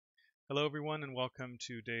Hello everyone and welcome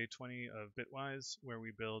to day 20 of Bitwise, where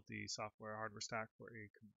we build the software hardware stack for a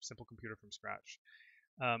simple computer from scratch.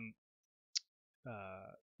 Um,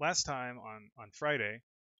 Last time on Friday,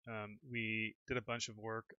 we did a bunch of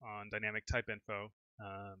work on dynamic type info.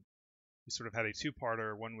 We sort of had a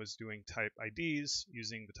two-parter. One was doing type IDs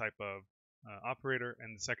using the type of operator,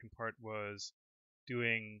 and the second part was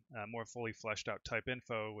doing more fully fleshed out type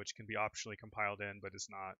info, which can be optionally compiled in, but is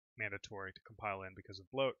not mandatory to compile in because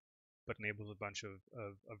of bloat, but enables a bunch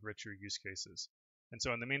of richer use cases. And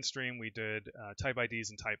so on the main stream, we did type IDs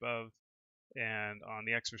and type of, and on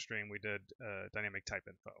the extra stream, we did dynamic type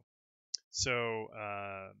info. So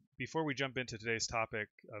before we jump into today's topic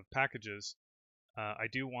of packages, I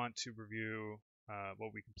do want to review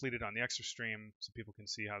what we completed on the extra stream so people can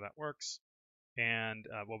see how that works, and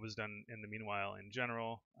what was done in the meanwhile in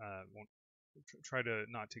general. Won't try to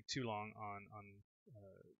not take too long on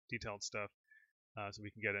detailed stuff, so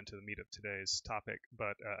we can get into the meat of today's topic.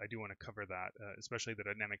 But I do want to cover that, especially the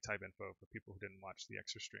dynamic type info for people who didn't watch the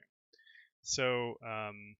extra stream. So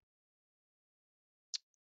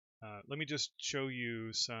let me just show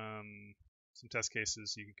you some test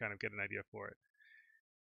cases so you can kind of get an idea for it.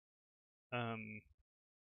 I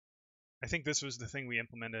think this was the thing we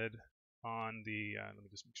implemented on the, let me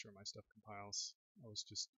just make sure my stuff compiles. I was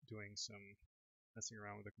just doing some messing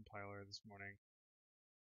around with the compiler this morning.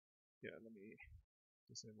 Yeah, let me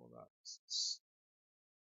disable that.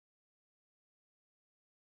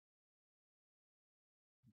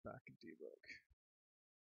 Back in debug.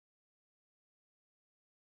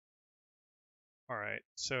 All right,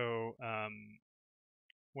 so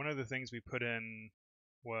one of the things we put in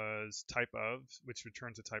was type of, which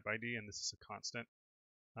returns a type ID, and this is a constant.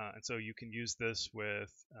 And so you can use this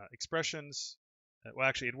with expressions. Well,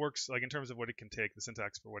 actually, it works like in terms of what it can take, the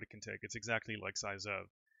syntax for what it can take. It's exactly like size of.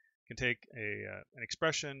 It can take an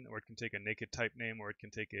expression, or it can take a naked type name, or it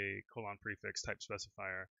can take a colon prefix type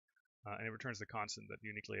specifier, and it returns the constant that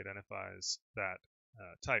uniquely identifies that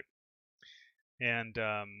type. And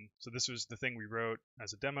so this was the thing we wrote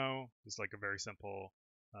as a demo. It's like a very simple,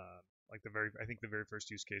 I think the very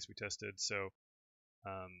first use case we tested. So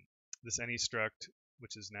this any struct,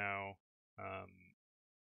 which is now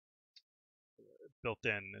built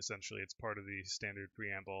in, essentially, it's part of the standard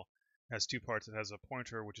preamble, has two parts. It has a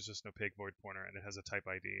pointer, which is just an opaque void pointer, and it has a type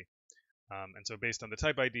ID. And so based on the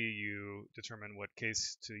type ID, you determine what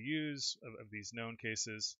case to use of these known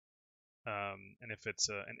cases. And if it's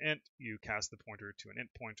an int, you cast the pointer to an int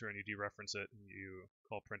pointer and you dereference it, and you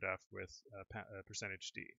call printf with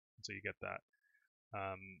percentage %d. And so you get that.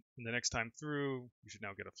 And the next time through, you should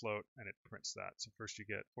now get a float, and it prints that. So first you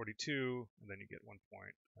get 42, and then you get 1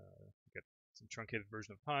 point. You get some truncated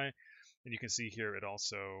version of pi, and you can see here it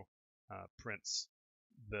also prints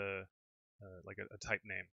the like a type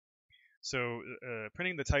name. So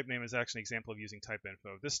printing the type name is actually an example of using type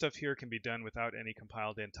info. This stuff here can be done without any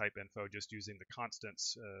compiled in type info, just using the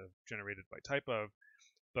constants generated by type of.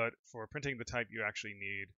 But for printing the type, you actually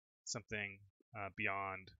need something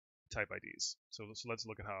beyond type IDs. So let's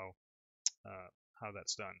look at how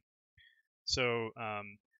that's done. So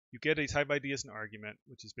you get a type ID as an argument,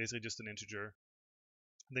 which is basically just an integer.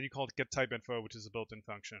 And then you call it getTypeInfo, which is a built-in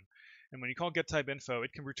function. And when you call getTypeInfo,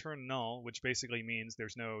 it can return null, which basically means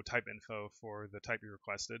there's no type info for the type you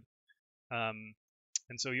requested. And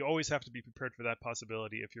so you always have to be prepared for that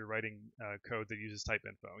possibility if you're writing code that uses type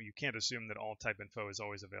info. You can't assume that all type info is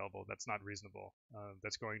always available. That's not reasonable.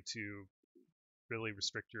 That's going to really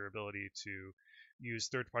restrict your ability to use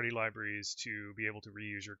third-party libraries to be able to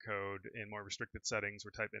reuse your code in more restricted settings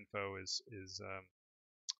where type info is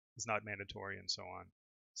not mandatory, and so on.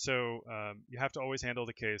 So you have to always handle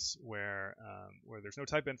the case where there's no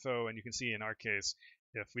type info, and you can see in our case,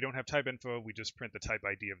 if we don't have type info, we just print the type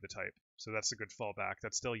ID of the type. So that's a good fallback.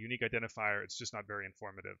 That's still a unique identifier. It's just not very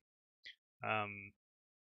informative.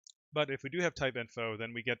 But if we do have type info,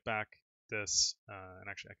 then we get back this, and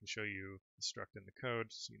actually I can show you the struct in the code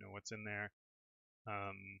so you know what's in there.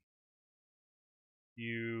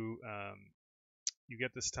 You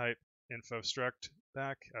get this type info struct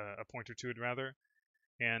back, a pointer to it rather,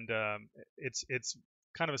 and it's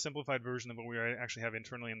kind of a simplified version of what we actually have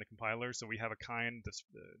internally in the compiler. So we have a kind that's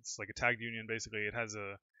it's like a tagged union basically. It has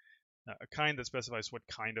a kind that specifies what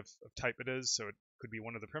kind of type it is. So it could be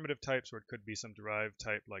one of the primitive types, or it could be some derived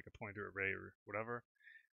type like a pointer array or whatever.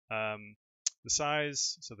 The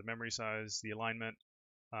size, so the memory size, the alignment,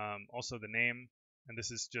 also the name, and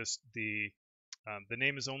this is just the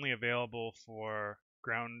name is only available for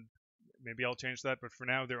ground. Maybe I'll change that, but for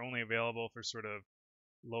now they're only available for sort of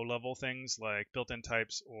low-level things like built-in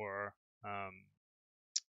types or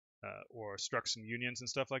or structs and unions and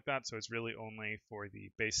stuff like that. So it's really only for the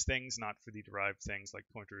base things, not for the derived things like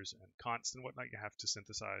pointers and consts and whatnot. You have to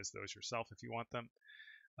synthesize those yourself if you want them.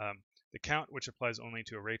 The count, which applies only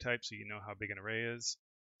to array type, so you know how big an array is.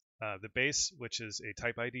 The base, which is a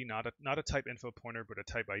type ID, not a type info pointer, but a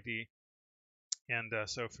type ID. And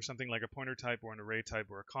so for something like a pointer type or an array type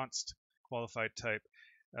or a const qualified type,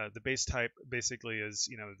 the base type basically is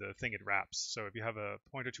the thing it wraps. So if you have a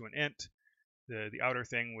pointer to an int, the outer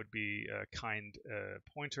thing would be kind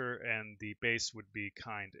pointer, and the base would be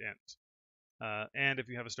kind int. And if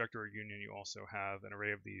you have a struct or a union, you also have an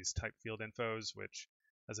array of these type field infos, which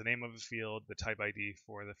has a name of a field, the type ID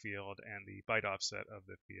for the field, and the byte offset of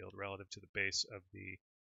the field relative to the base of the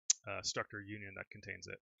struct or union that contains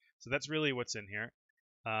it. So that's really what's in here.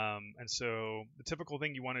 And so the typical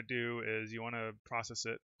thing you want to do is you want to process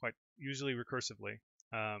it quite usually recursively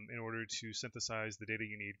in order to synthesize the data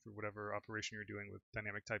you need for whatever operation you're doing with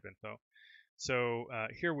dynamic type info. So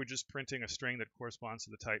here we're just printing a string that corresponds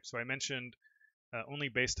to the type. So I mentioned only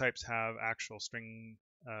base types have actual string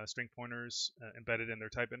pointers embedded in their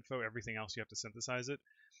type info. Everything else you have to synthesize it.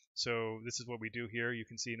 So this is what we do here. You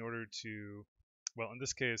can see in order to, well, in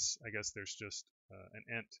this case, I guess there's just an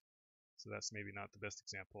int. So that's maybe not the best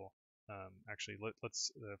example. Actually,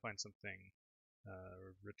 let's find something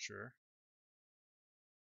richer.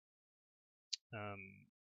 Okay,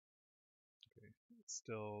 it's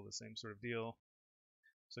still the same sort of deal.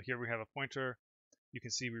 So here we have a pointer. You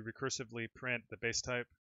can see we recursively print the base type,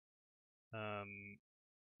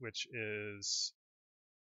 which is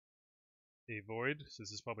a void. So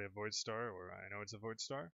this is probably a void star, or I know it's a void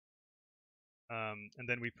star. And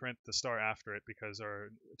then we print the star after it because our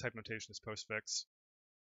type notation is postfix,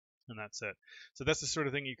 and that's it. So that's the sort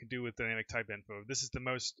of thing you can do with dynamic type info. This is the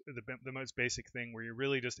most basic thing where you're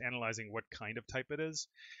really just analyzing what kind of type it is.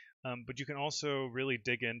 But you can also really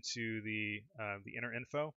dig into the inner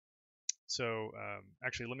info. So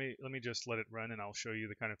actually, let me just let it run, and I'll show you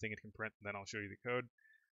the kind of thing it can print, and then I'll show you the code.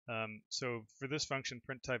 So for this function,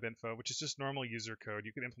 print type info, which is just normal user code,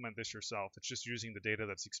 you can implement this yourself. It's just using the data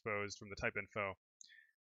that's exposed from the type info.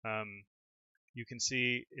 You can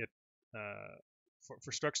see it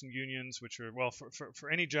for structs and unions, which are, well, for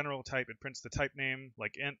any general type, it prints the type name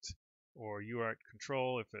like int or UART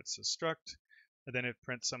control if it's a struct, and then it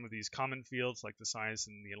prints some of these common fields like the size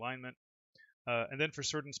and the alignment. And then for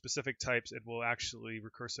certain specific types, it will actually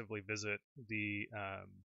recursively visit the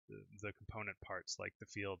component parts, like the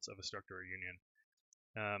fields of a struct or a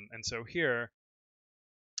union. And so here,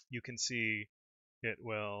 you can see it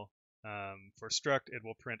will, for struct, it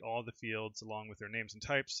will print all the fields along with their names and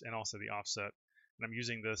types, and also the offset. And I'm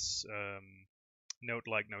using this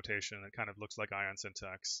note-like notation that kind of looks like ion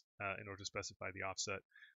syntax in order to specify the offset.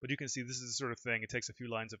 But you can see this is the sort of thing, it takes a few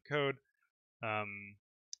lines of code.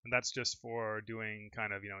 And that's just for doing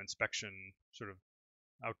kind of, inspection sort of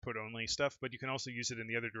output only stuff. But you can also use it in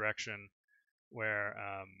the other direction where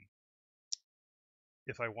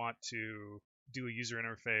if I want to do a user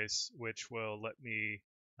interface which will let me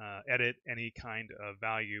edit any kind of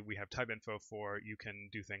value we have type info for, you can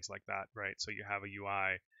do things like that, right? So you have a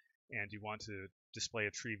UI and you want to display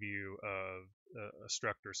a tree view of a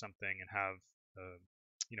struct or something and have a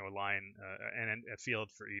line and a field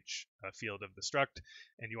for each field of the struct,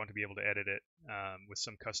 and you want to be able to edit it with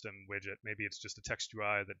some custom widget. Maybe it's just a text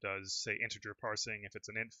UI that does, say, integer parsing if it's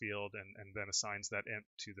an int field, and then assigns that int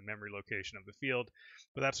to the memory location of the field.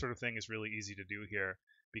 But that sort of thing is really easy to do here,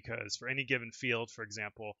 because for any given field, for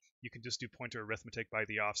example, you can just do pointer arithmetic by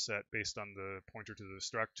the offset based on the pointer to the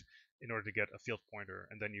struct in order to get a field pointer,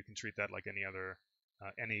 and then you can treat that like any other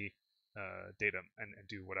datum and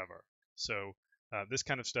do whatever. So this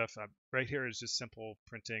kind of stuff right here is just simple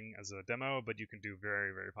printing as a demo, but you can do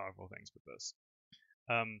very, very powerful things with this.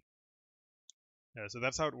 So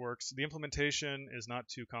that's how it works. The implementation is not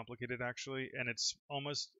too complicated, actually, and it's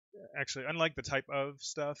almost, actually, unlike the type of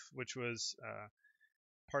stuff, which was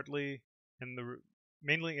partly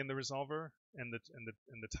mainly in the resolver and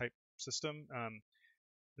the type system.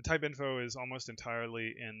 The type info is almost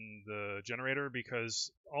entirely in the generator because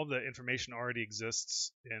all the information already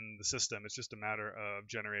exists in the system. It's just a matter of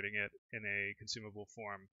generating it in a consumable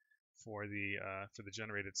form for the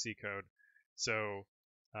generated C code. So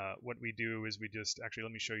what we do is we just, actually,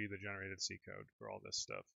 let me show you the generated C code for all this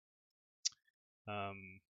stuff.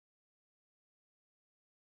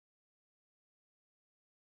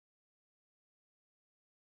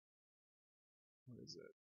 What is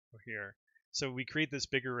it? Oh, here. So we create this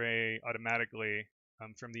big array automatically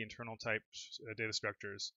from the internal type data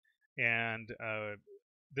structures, and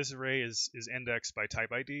this array is indexed by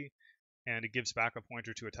type ID. and it gives back a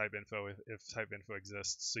pointer to a type info if type info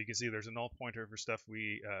exists. So you can see there's a null pointer for stuff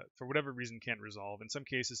we, for whatever reason, can't resolve. In some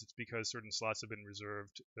cases, it's because certain slots have been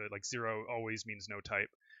reserved. Like 0 always means no type,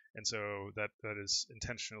 and so that is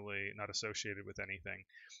intentionally not associated with anything.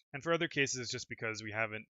 And for other cases, it's just because we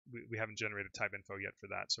haven't generated type info yet for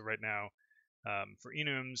that. So right now, for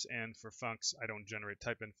enums and for funcs, I don't generate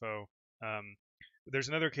type info. There's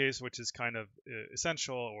another case which is kind of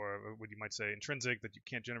essential, or what you might say intrinsic, that you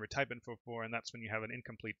can't generate type info for, and that's when you have an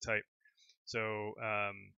incomplete type. So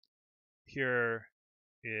here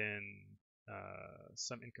in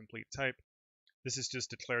some incomplete type, this is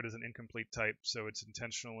just declared as an incomplete type, so it's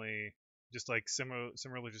intentionally just like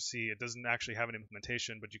similarly to C. It doesn't actually have an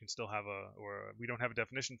implementation, but you can still have or we don't have a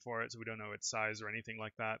definition for it, so we don't know its size or anything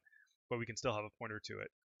like that, but we can still have a pointer to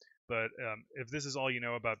it. But if this is all you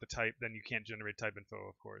know about the type, then you can't generate type info,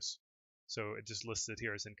 of course. So it just lists it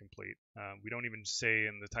here as incomplete. We don't even say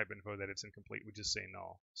in the type info that it's incomplete. We just say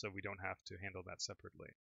null. So we don't have to handle that separately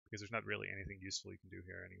because there's not really anything useful you can do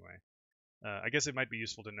here anyway. I guess it might be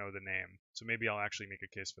useful to know the name. So maybe I'll actually make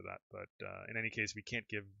a case for that. But in any case, we can't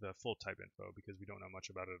give the full type info because we don't know much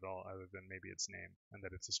about it at all other than maybe its name and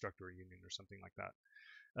that it's a struct or a union or something like that.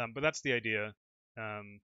 But that's the idea.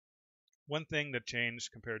 One thing that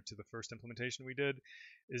changed compared to the first implementation we did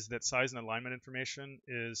is that size and alignment information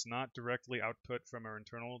is not directly output from our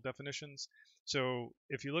internal definitions. So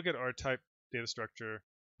if you look at our type data structure,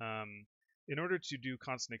 in order to do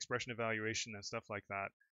constant expression evaluation and stuff like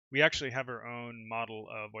that, we actually have our own model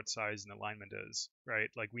of what size and alignment is, right?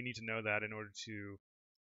 Like we need to know that in order to,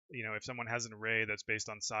 if someone has an array that's based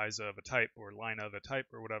on size of a type or line of a type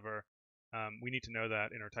or whatever, we need to know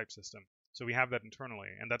that in our type system. So we have that internally,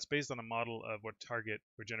 and that's based on a model of what target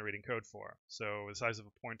we're generating code for. So the size of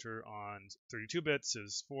a pointer on 32 bits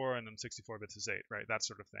is 4, and then 64 bits is 8, right? That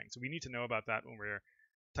sort of thing. So we need to know about that when we're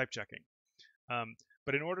type checking.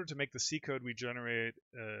 But in order to make the C code we generate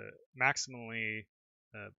maximally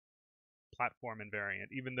platform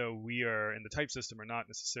invariant, even though we are in the type system are not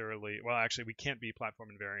necessarily, well, actually we can't be platform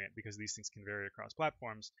invariant because these things can vary across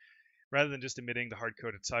platforms. Rather than just emitting the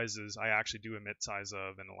hard-coded sizes, I actually do emit size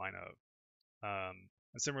of and a line of.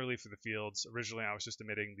 And similarly for the fields, originally I was just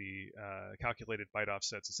emitting the calculated byte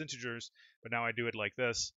offsets as integers, but now I do it like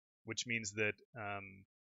this, which means that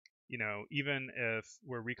even if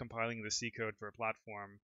we're recompiling the C code for a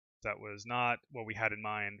platform that was not what we had in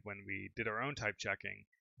mind when we did our own type checking,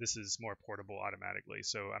 this is more portable automatically.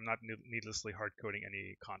 So I'm not needlessly hard coding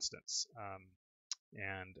any constants.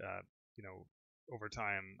 And over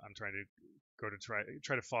time, I'm trying to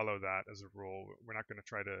try to follow that as a rule. We're not going to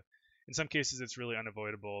try to. In some cases, it's really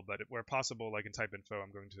unavoidable, but where possible, like in type info,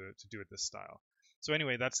 I'm going to do it this style. So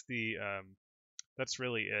anyway, that's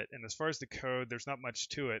really it. And as far as the code, there's not much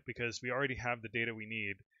to it because we already have the data we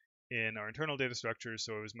need in our internal data structure.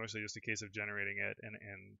 So it was mostly just a case of generating it and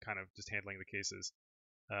kind of just handling the cases.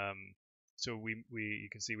 So you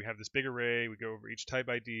can see we have this big array. We go over each type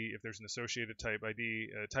ID. If there's an associated type ID,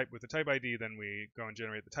 type with the type ID, then we go and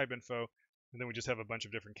generate the type info, and then we just have a bunch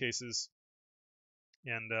of different cases.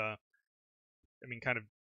 And kind of,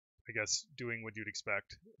 I guess, doing what you'd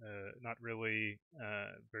expect. Not really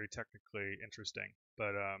very technically interesting,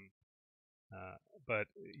 but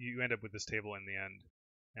you end up with this table in the end,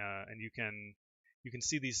 and you can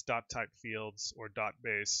see these dot type fields or dot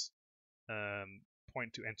base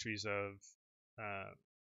point to entries of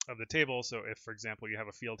the table. So if, for example, you have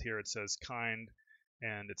a field here, it says kind,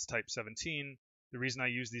 and it's type 17. The reason I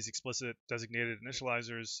use these explicit designated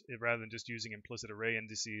initializers rather than just using implicit array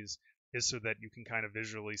indices is so that you can kind of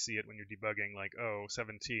visually see it when you're debugging, like, oh,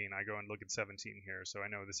 17, I go and look at 17 here, so I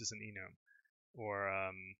know this is an enum.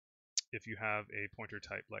 Or if you have a pointer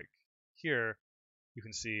type like here, you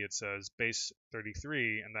can see it says base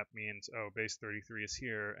 33, and that means, oh, base 33 is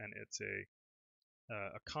here, and it's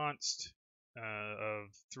a const of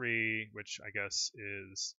 3, which I guess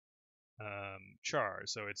is char.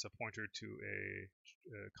 So it's a pointer to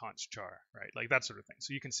a const char, right? Like that sort of thing.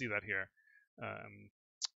 So you can see that here.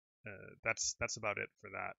 That's about it for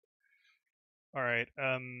that. All right.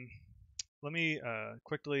 Let me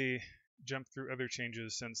quickly jump through other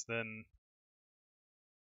changes since then.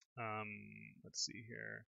 Let's see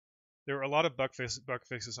here. There were a lot of bug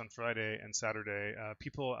fixes on Friday and Saturday.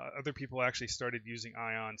 Other people actually started using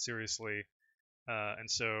Ion seriously, and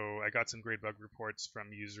so I got some great bug reports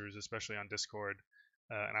from users, especially on Discord,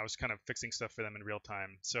 and I was kind of fixing stuff for them in real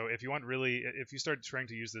time. So if you start trying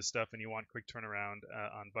to use this stuff and you want quick turnaround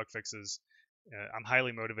on bug fixes, I'm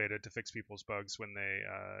highly motivated to fix people's bugs when they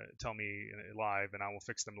tell me live, and I will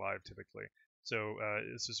fix them live typically. So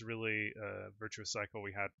this is really a virtuous cycle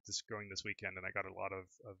we had going this weekend, and I got a lot of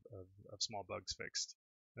small bugs fixed,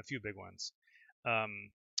 a few big ones.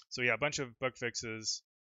 So yeah, a bunch of bug fixes.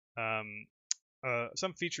 Um,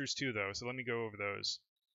 some features too, though. So let me go over those.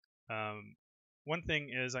 One thing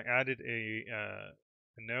is I added a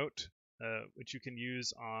note which you can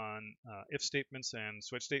use on if statements and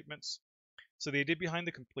switch statements. So the idea behind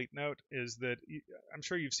the complete note is that I'm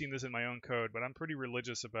sure you've seen this in my own code, but I'm pretty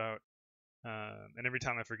religious about, and every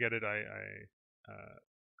time I forget it, I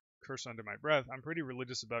curse under my breath. I'm pretty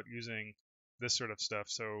religious about using this sort of stuff.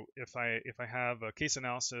 So if I have a case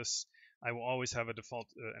analysis, I will always have a default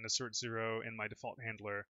an assert 0 in my default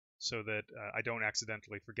handler, so that I don't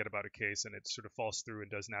accidentally forget about a case and it sort of falls through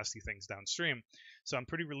and does nasty things downstream. So I'm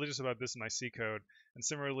pretty religious about this in my C code. And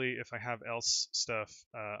similarly, if I have else stuff,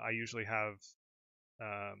 I usually have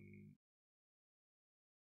um,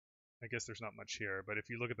 I guess there's not much here, but if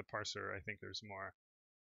you look at the parser, I think there's more.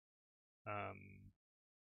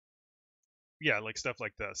 Yeah, like stuff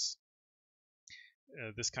like this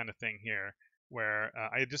kind of thing here, where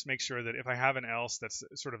I just make sure that if I have an else that's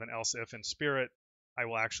sort of an else if in spirit, I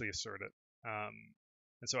will actually assert it.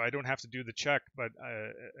 And so I don't have to do the check, but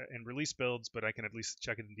in release builds, but I can at least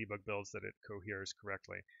check it in debug builds that it coheres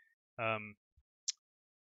correctly.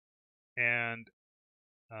 And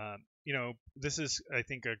this is, I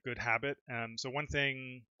think, a good habit. So one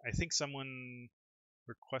thing, I think someone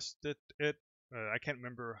requested it. I can't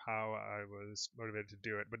remember how I was motivated to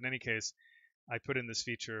do it, but in any case, I put in this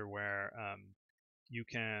feature where you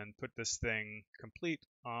can put this thing complete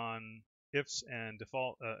on ifs and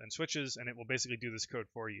default and switches, and it will basically do this code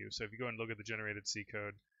for you. So if you go and look at the generated C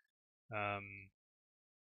code, wrong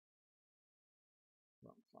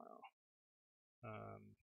file.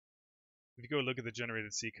 If you go look at the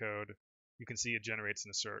generated C code, you can see it generates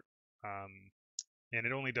an assert, and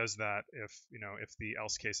it only does that if the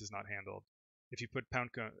else case is not handled. If you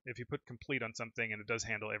put complete on something and it does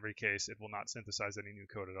handle every case, it will not synthesize any new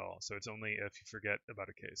code at all. So it's only if you forget about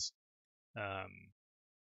a case.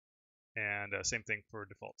 And same thing for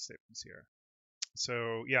default statements here.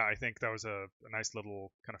 So yeah, I think that was a nice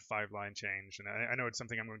little kind of 5-line change, and I know it's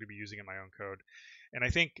something I'm going to be using in my own code. And I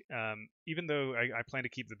think even though I plan to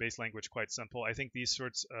keep the base language quite simple, I think these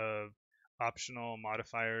sorts of optional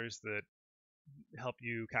modifiers that help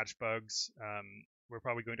you catch bugs, we're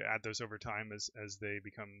probably going to add those over time as they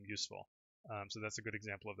become useful. So that's a good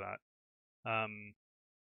example of that.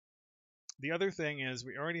 The other thing is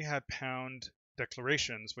we already had pound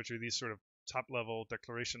declarations, which are these sort of top level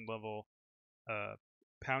declaration level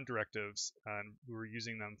pound directives, and we were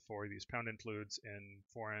using them for these pound includes in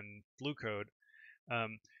foreign glue code.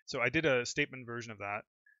 So I did a statement version of that,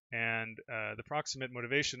 and the proximate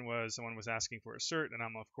motivation was someone was asking for assert, and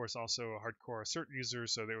I'm of course also a hardcore assert user,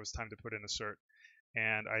 so there was time to put in assert,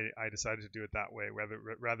 and I decided to do it that way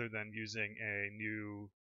rather than using a new,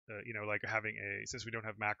 like having since we don't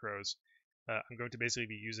have macros, I'm going to basically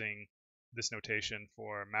be using this notation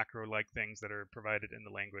for macro-like things that are provided in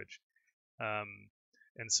the language.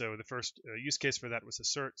 And so the first use case for that was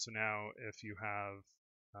assert. So now if you have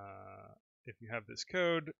this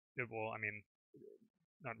code, it will, I mean,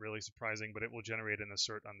 not really surprising, but it will generate an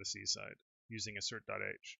assert on the C side using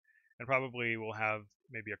assert.h. And probably we'll have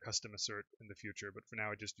maybe a custom assert in the future, but for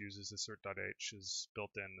now it just uses assert.h as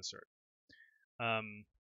built-in assert.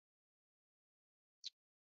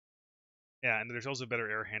 Yeah, and there's also better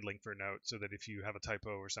error handling for note, so that if you have a typo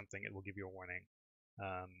or something, it will give you a warning.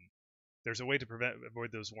 There's a way to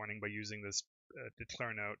avoid those warning by using this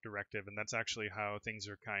declare note directive, and that's actually how things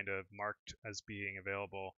are kind of marked as being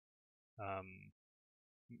available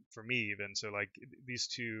for me even. So like these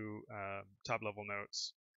two top level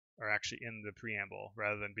notes are actually in the preamble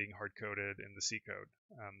rather than being hard coded in the C code.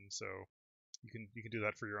 So you can do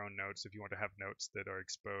that for your own notes if you want to have notes that are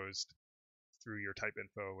exposed through your type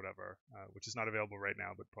info, whatever, which is not available right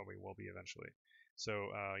now, but probably will be eventually. So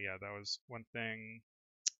yeah, that was one thing.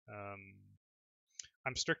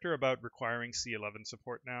 I'm stricter about requiring C11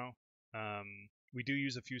 support now. We do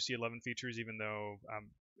use a few C11 features, even though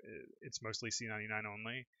it's mostly C99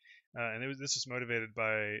 only. And this was motivated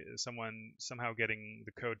by someone somehow getting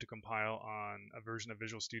the code to compile on a version of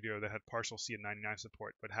Visual Studio that had partial C99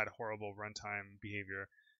 support, but had horrible runtime behavior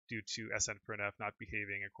due to snprintf not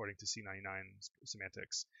behaving according to C99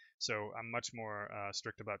 semantics. So I'm much more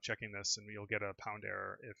strict about checking this, and you'll get a pound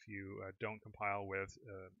error if you don't compile with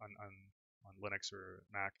on Linux or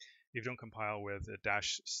Mac. If you don't compile with a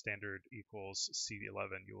dash standard equals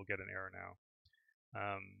C11, you will get an error now.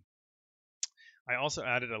 I also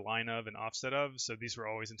added a line of and offset of, so these were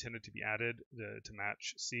always intended to be added to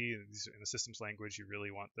match C. These are in the systems language, you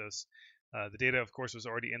really want this. The data, of course, was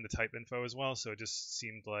already in the type info as well, so it just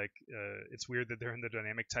seemed like it's weird that they're in the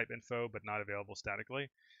dynamic type info but not available statically.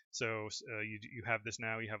 So you have this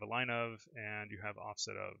now, you have a line of and you have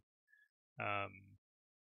offset of.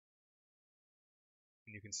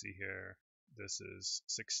 And you can see here, this is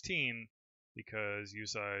 16 because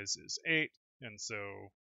usize is 8, and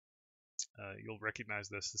so you'll recognize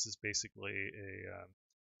this. This is basically a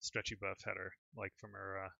stretchy buff header, like from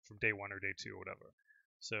day 1 or day 2 or whatever.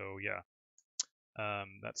 So yeah,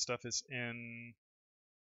 that stuff is in.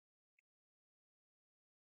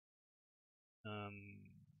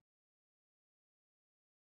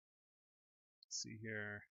 Let's see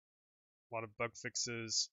here, a lot of bug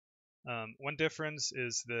fixes. One difference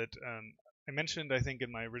is that I mentioned, I think,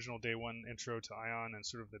 in my original day 1 intro to Ion and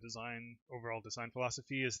sort of the overall design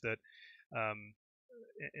philosophy is that um,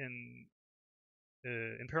 in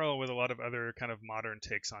in parallel with a lot of other kind of modern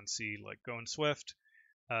takes on C, like Go and Swift,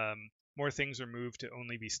 more things are moved to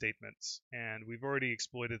only be statements. And we've already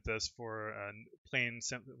exploited this for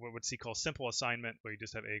what C calls simple assignment, where you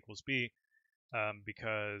just have A equals B,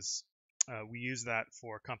 because we use that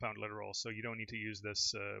for compound literal, so you don't need to use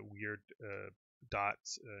this weird dot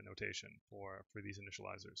notation for these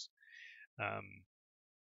initializers.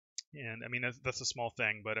 And I mean that's a small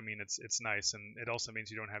thing, but I mean it's nice, and it also means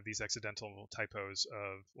you don't have these accidental typos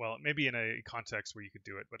of, well, maybe in a context where you could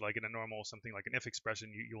do it, but like in a normal something like an if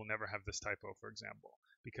expression, you'll never have this typo, for example,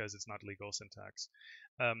 because it's not legal syntax.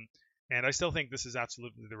 And I still think this is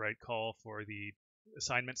absolutely the right call for the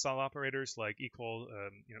assignment style operators like equals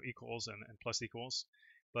and plus equals,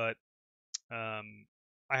 but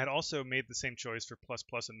I had also made the same choice for plus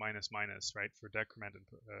plus and minus minus, right, for decrement and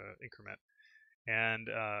increment. And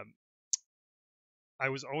I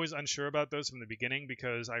was always unsure about those from the beginning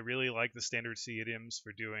because I really like the standard C idioms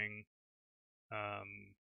um,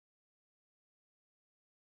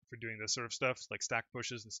 for doing this sort of stuff, like stack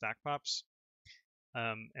pushes and stack pops.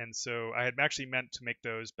 And so I had actually meant to make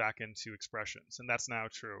those back into expressions, and that's now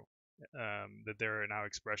true, that there are now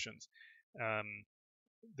expressions.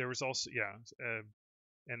 There was also,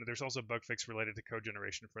 and there's also a bug fix related to code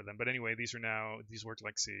generation for them. But anyway, these work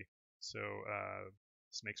like C, so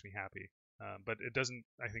this makes me happy. But it doesn't,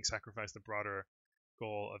 I think, sacrifice the broader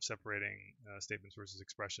goal of separating statements versus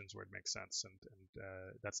expressions where it makes sense, and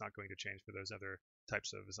that's not going to change for those other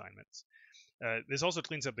types of assignments. This also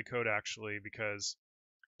cleans up the code, actually, because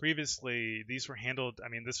previously these were handled, I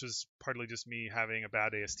mean, this was partly just me having a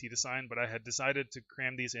bad AST design, but I had decided to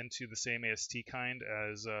cram these into the same AST kind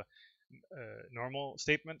as normal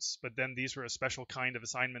statements, but then these were a special kind of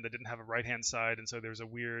assignment that didn't have a right-hand side, and so there's a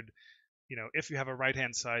weird, if you have a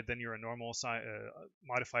right-hand side, then you're a normal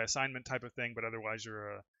modify assignment type of thing, but otherwise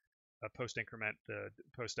you're a post-increment,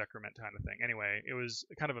 post-decrement kind of thing. Anyway, it was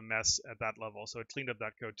kind of a mess at that level, so it cleaned up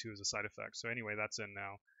that code too as a side effect. So anyway, that's in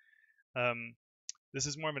now. This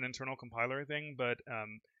is more of an internal compiler thing, but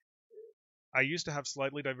I used to have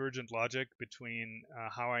slightly divergent logic between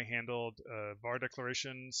how I handled var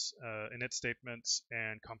declarations, init statements,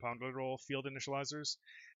 and compound literal field initializers,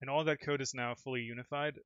 and all that code is now fully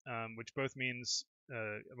unified, which both means,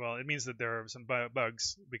 well, it means that there are some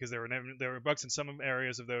bugs, because there were bugs in some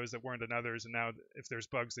areas of those that weren't in others, and now if there's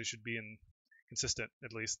bugs, they should be consistent.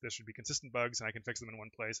 At least there should be consistent bugs, and I can fix them in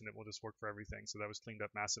one place, and it will just work for everything. So that was cleaned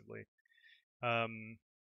up massively.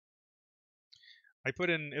 I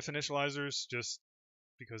put in if initializers just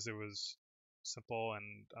because it was simple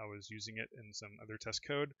and I was using it in some other test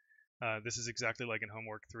code. This is exactly like in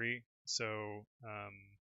homework 3, so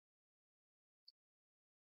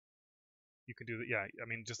you can do that. Yeah, I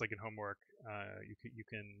mean, just like in homework, you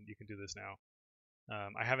can do this now.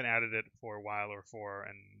 I haven't added it for a while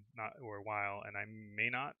and I may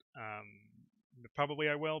not. Probably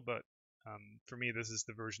I will, but for me, this is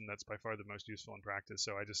the version that's by far the most useful in practice.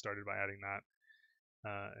 So I just started by adding that,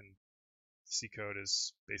 and C code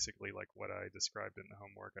is basically like what I described in the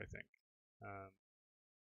homework, I think.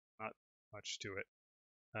 Not much to it.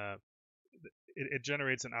 Uh, it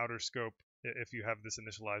generates an outer scope if you have this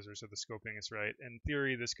initializer, so the scoping is right. In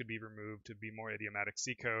theory, this could be removed to be more idiomatic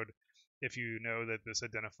C code if you know that this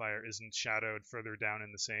identifier isn't shadowed further down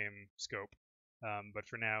in the same scope. But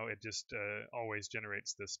for now, it just always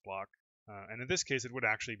generates this block. And in this case, it would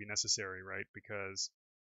actually be necessary, right? Because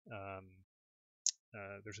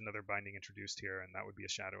there's another binding introduced here, and that would be a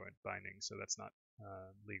shadow binding, so that's not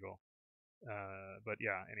legal. But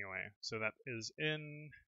yeah, anyway, so that is in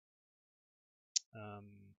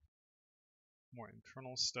more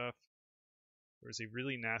internal stuff. There's a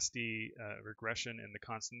really nasty regression in the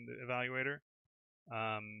constant evaluator.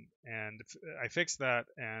 And I fixed that,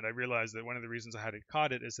 and I realized that one of the reasons I had it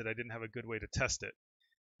caught it is that I didn't have a good way to test it.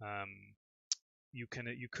 Um, you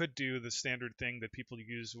could do the standard thing that people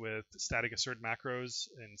use with static assert macros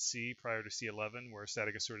in C prior to C11, where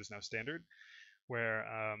static assert is now standard, where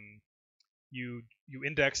you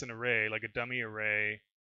index an array like a dummy array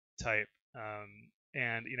type,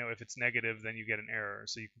 and if it's negative, then you get an error.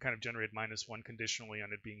 So you can kind of generate -1 conditionally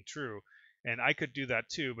on it being true. And I could do that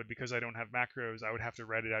too, but because I don't have macros, I would have to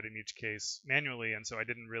write it out in each case manually, and so I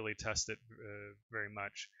didn't really test it very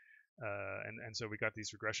much. And so we got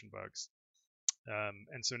these regression bugs.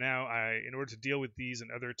 And so now in order to deal with these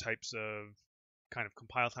and other types of kind of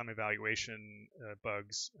compile time evaluation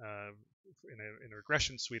bugs in a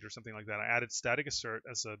regression suite or something like that, I added static assert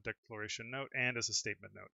as a declaration note and as a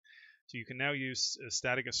statement note. So you can now use a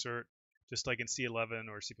static assert just like in C11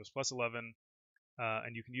 or C++11,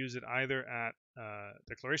 and you can use it either at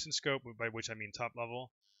declaration scope, by which I mean top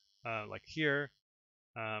level, like here.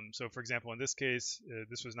 So for example, in this case,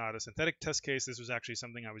 this was not a synthetic test case. This was actually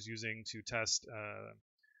something I was using to test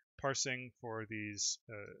parsing for these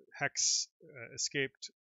hex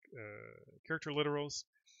escaped character literals.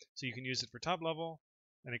 So you can use it for top level,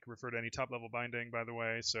 and it can refer to any top level binding, by the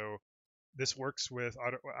way. So this works with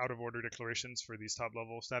out of order declarations for these top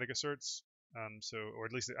level static asserts. Or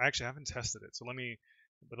at least I actually haven't tested it. So let me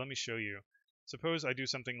show you. Suppose I do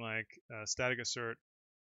something like static assert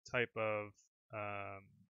type of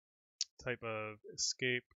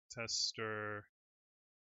escape tester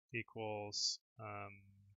equals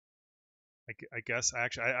I guess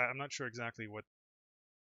I'm not sure exactly what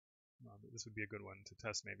this would be a good one to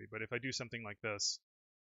test maybe, but if I do something like this,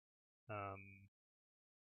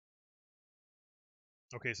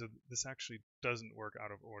 okay, so this actually doesn't work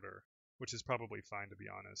out of order, which is probably fine to be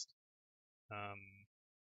honest.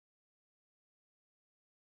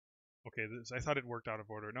 Okay, I thought it worked out of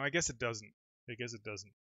order. No, I guess it doesn't. Because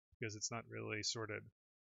it's not really sorted.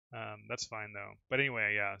 That's fine though. But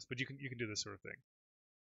anyway, yeah. But you can do this sort of thing.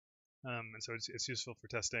 And so it's useful for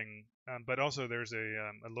testing. But also there's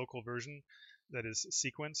a local version that is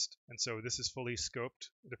sequenced, and so this is fully scoped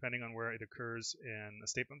depending on where it occurs in a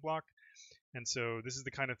statement block. And so this is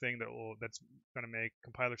the kind of thing that's going to make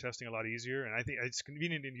compiler testing a lot easier. And I think it's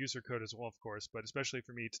convenient in user code as well, of course, but especially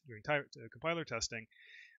for me doing compiler testing,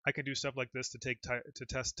 I can do stuff like this to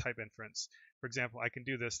test type inference. For example, I can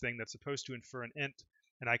do this thing that's supposed to infer an int,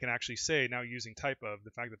 and I can actually say now using type of,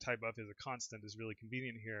 the fact that type of is a constant is really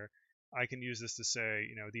convenient here. I can use this to say,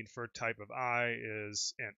 the inferred type of I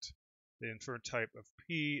is int. The inferred type of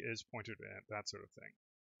P is pointer to int, that sort of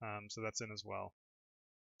thing. So that's in as well.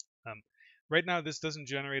 Right now, this doesn't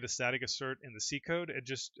generate a static assert in the C code. It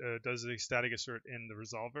just does a static assert in the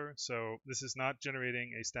resolver. So this is not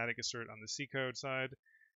generating a static assert on the C code side.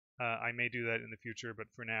 I may do that in the future, but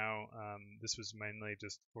for now, this was mainly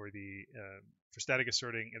just for static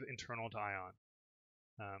asserting internal to Ion.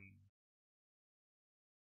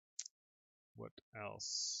 What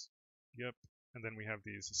else? Yep. And then we have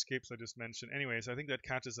these escapes I just mentioned. Anyways, I think that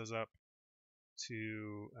catches us up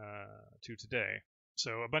to today.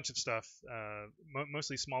 So a bunch of stuff,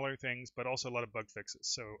 mostly smaller things, but also a lot of bug fixes.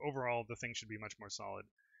 So overall, the thing should be much more solid.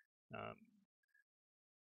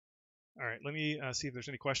 All right, let me see if there's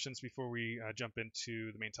any questions before we jump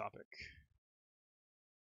into the main topic.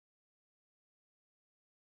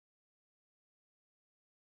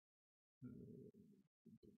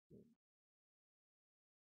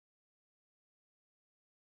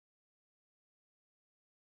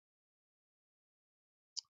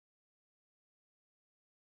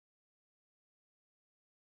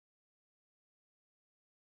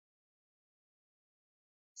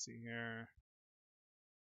 Let's see here.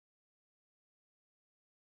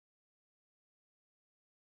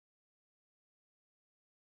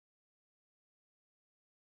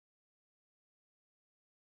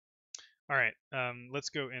 All right, let's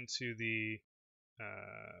go into the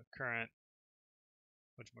current,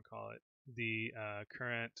 whatchamacallit, the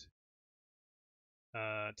current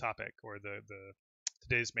topic, or the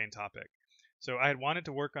today's main topic. So I had wanted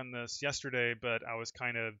to work on this yesterday, but I was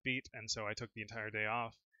kind of beat, and so I took the entire day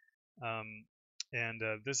off. And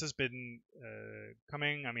this has been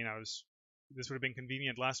coming. I mean, this would have been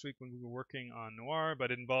convenient last week when we were working on Noir,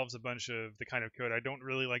 but it involves a bunch of the kind of code I don't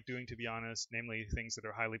really like doing, to be honest, namely things that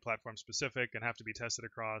are highly platform specific and have to be tested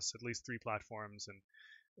across at least 3 platforms, and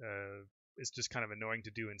it's just kind of annoying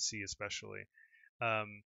to do in C especially.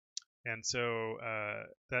 And so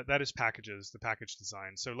that is packages, the package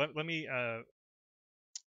design. So let me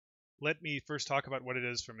first talk about what it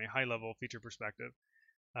is from a high level feature perspective.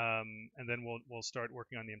 and then we'll start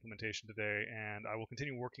working on the implementation today, and I will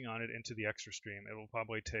continue working on it into the extra stream. It will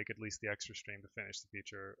probably take at least the extra stream to finish the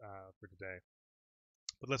feature for today.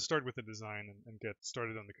 But let's start with the design and get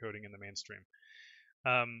started on the coding in the mainstream.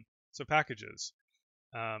 So packages.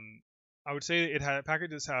 I would say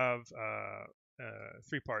packages have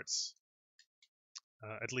 3 parts,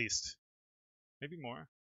 at least, maybe more.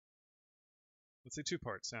 Let's say 2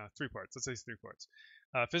 parts. 3 parts. Let's say 3 parts.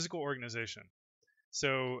 Physical organization.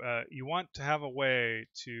 So you want to have a way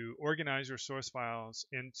to organize your source files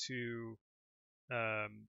into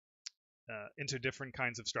different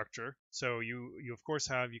kinds of structure. So you of course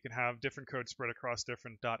you can have different code spread across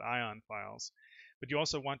different .ion files, but you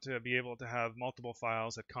also want to be able to have multiple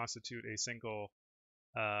files that constitute a single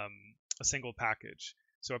package.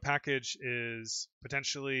 So a package is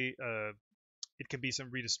potentially it can be some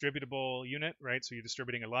redistributable unit, right? So you're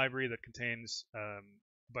distributing a library that contains a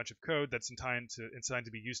bunch of code that's designed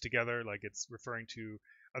to be used together, like it's referring to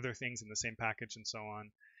other things in the same package and so on.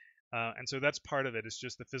 And so that's part of it, is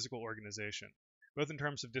just the physical organization, both in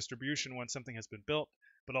terms of distribution once something has been built,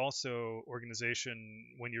 but also organization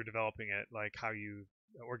when you're developing it, like how you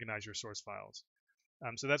organize your source files.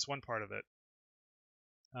 So that's one part of it.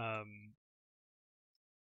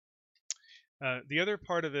 The other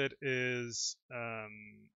part of it is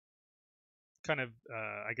kind of,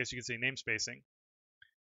 I guess you could say, namespacing.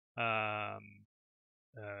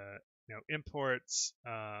 Imports,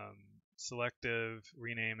 selective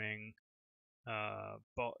renaming,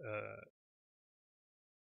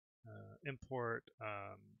 import,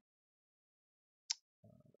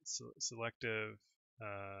 selective,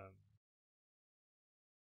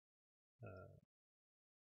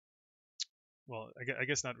 well, I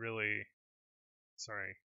guess not really.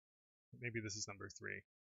 Sorry, maybe this is number 3.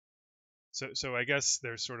 So I guess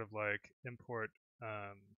there's sort of like import,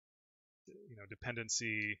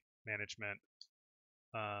 dependency management,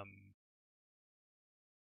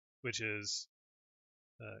 which is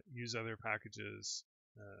use other packages,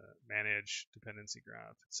 manage dependency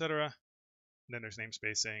graph, etc. Then there's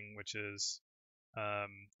namespacing, which is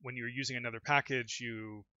when you're using another package,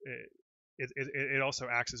 it also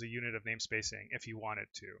acts as a unit of namespacing if you want it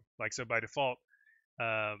to. Like, so by default,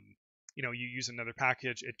 you use another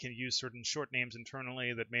package, it can use certain short names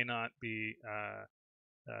internally that may not be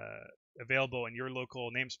available in your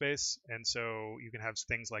local namespace, and so you can have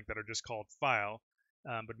things like that are just called file,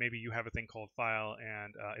 but maybe you have a thing called file,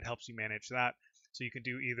 and it helps you manage that. So you can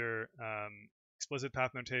do either explicit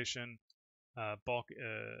path notation, bulk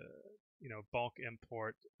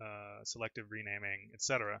import, selective renaming,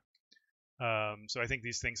 etc. So I think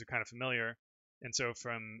these things are kind of familiar. And so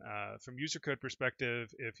from user code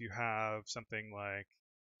perspective, if you have something like,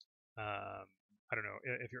 I don't know,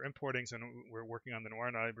 if you're importing, so we're working on the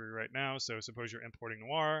Noir library right now, so suppose you're importing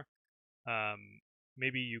Noir,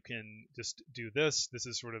 maybe you can just do this. This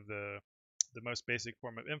is sort of the most basic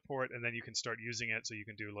form of import, and then you can start using it. So you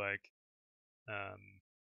can do like,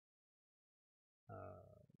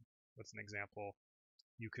 what's an example?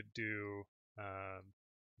 You could do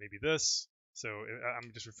maybe this. So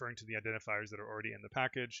I'm just referring to the identifiers that are already in the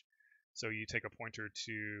package. So you take a pointer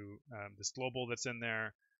to this global that's in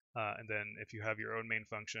there, and then if you have your own main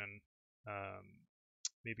function,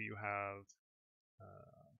 maybe you have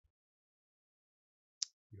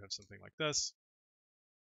something like this,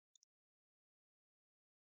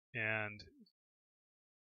 and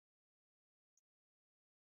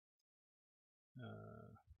I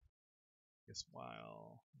guess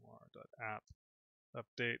while var.app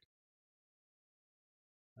update,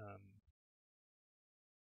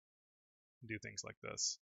 do things like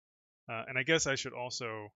this. And I guess I should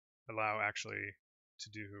also allow actually to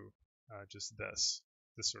do just this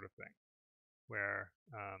sort of thing, where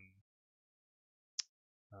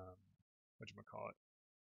whatchamacallit,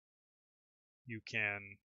 you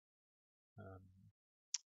can,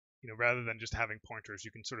 rather than just having pointers,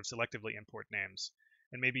 you can sort of selectively import names.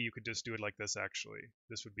 And maybe you could just do it like this, actually.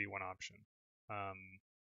 This would be one option.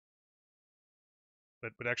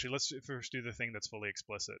 But actually, let's first do the thing that's fully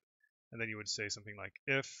explicit. And then you would say something like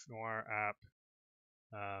if Noir app,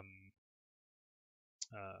 I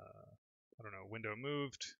don't know, window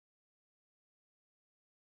moved,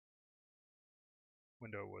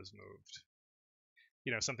 window was moved.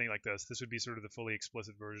 Something like this. This would be sort of the fully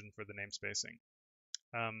explicit version for the namespacing.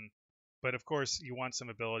 But of course, you want some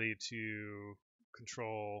ability to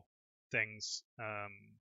control things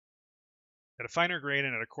at a finer grain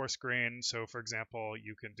and at a coarse grain. So, for example,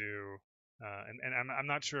 you can do and I'm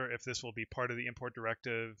not sure if this will be part of the import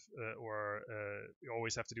directive or you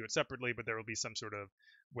always have to do it separately, but there will be some sort of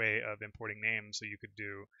way of importing names. So you could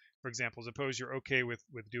do, for example, suppose you're okay with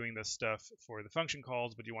doing this stuff for the function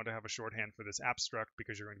calls, but you want to have a shorthand for this abstract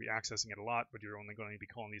because you're going to be accessing it a lot, but you're only going to be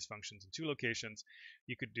calling these functions in 2 locations.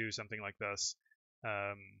 You could do something like this,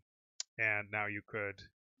 and now you could,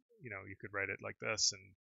 you could write it like this, and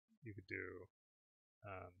you could do,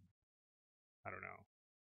 um, I don't know.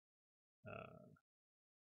 Uh,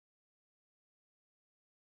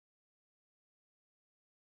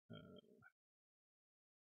 uh,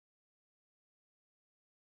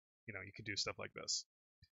 you could do stuff like this.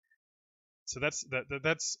 So that's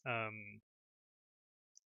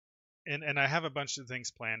and I have a bunch of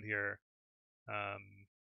things planned here um,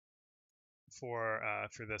 for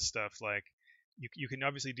this stuff. Like you can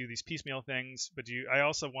obviously do these piecemeal things, but I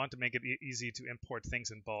also want to make it easy to import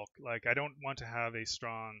things in bulk. Like I don't want to have a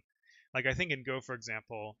strong, like I think in Go, for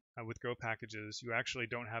example, with Go packages, you actually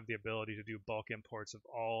don't have the ability to do bulk imports of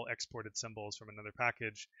all exported symbols from another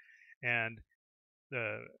package. And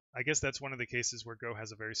I guess that's one of the cases where Go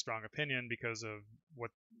has a very strong opinion because of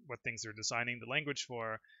what things they're designing the language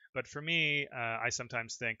for. But for me, I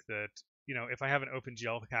sometimes think that if I have an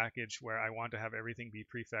OpenGL package where I want to have everything be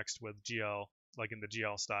prefixed with GL, like in the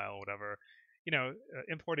GL style, or whatever,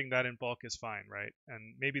 importing that in bulk is fine, right?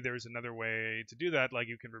 And maybe there's another way to do that, like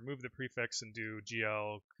you can remove the prefix and do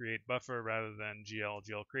GL create buffer rather than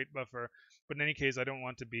GL create buffer. But in any case, I don't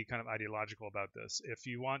want to be kind of ideological about this. If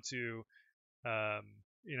you want to um,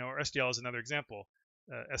 or SDL is another example.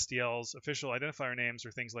 SDL's official identifier names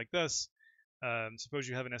are things like this. Suppose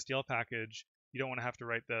you have an SDL package, you don't want to have to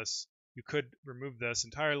write this. You could remove this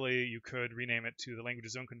entirely. You could rename it to the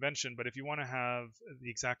language's own convention. But if you want to have the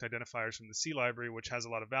exact identifiers from the C library, which has a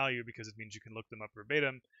lot of value because it means you can look them up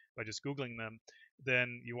verbatim by just Googling them,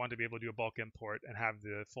 then you want to be able to do a bulk import and have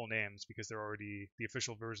the full names because the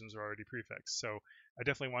official versions are already prefixed. So I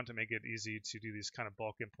definitely want to make it easy to do these kind of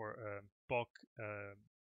bulk import, uh,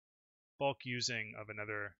 bulk using of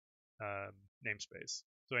another namespace.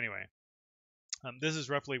 So anyway, this is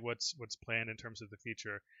roughly what's planned in terms of the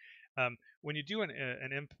feature. When you do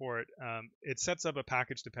an import, it sets up a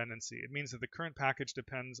package dependency. It means that the current package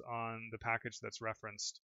depends on the package that's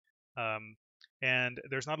referenced. And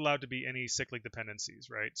there's not allowed to be any cyclic dependencies,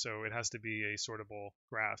 right? So it has to be a sortable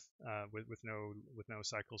graph with no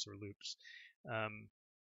cycles or loops.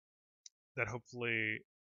 That hopefully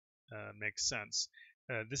makes sense.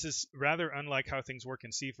 This is rather unlike how things work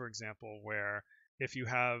in C, for example, where if you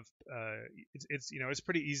have it's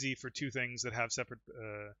pretty easy for two things that have separate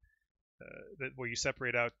where you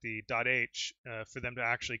separate out the .h for them to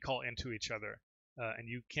actually call into each other, and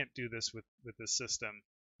you can't do this with this system.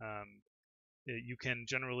 You can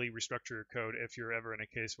generally restructure your code if you're ever in a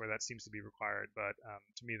case where that seems to be required, but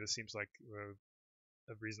to me this seems like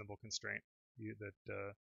a reasonable constraint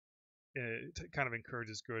that it kind of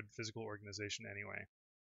encourages good physical organization anyway.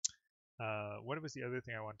 What was the other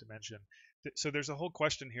thing I wanted to mention? So there's a whole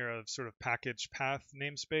question here of sort of package path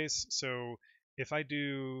namespace. So if I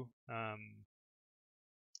do,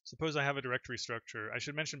 suppose I have a directory structure. I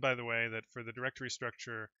should mention, by the way, that for the directory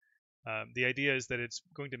structure, the idea is that it's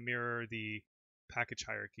going to mirror the package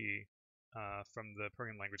hierarchy from the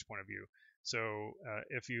programming language point of view. So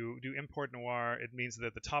if you do import noir, it means that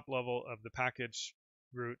at the top level of the package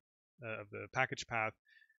root of the package path,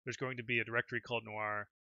 there's going to be a directory called noir,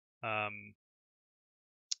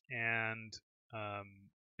 and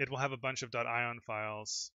it will have a bunch of .ion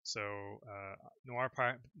files. So noir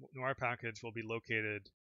package will be located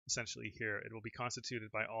essentially here. It will be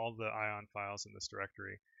constituted by all the ion files in this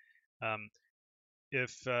directory.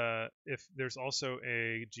 If there's also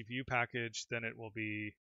a GPU package, then it will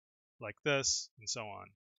be like this, and so on.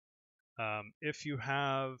 If you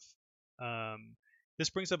have this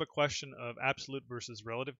brings up a question of absolute versus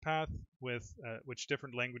relative path, with which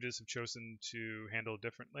different languages have chosen to handle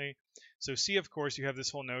differently. So C, of course, you have this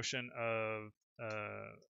whole notion of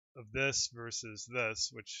this versus this,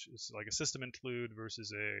 which is like a system include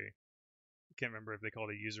versus I can't remember if they call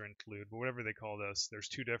it a user include, but whatever they call this, there's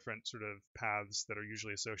two different sort of paths that are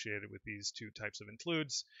usually associated with these two types of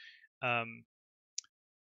includes.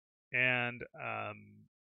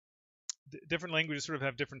 Different languages sort of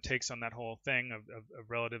have different takes on that whole thing of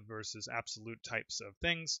relative versus absolute types of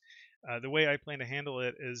things. The way I plan to handle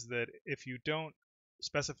it is that if you don't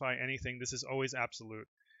specify anything, this is always absolute.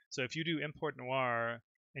 So if you do import noir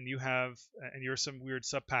and you're some weird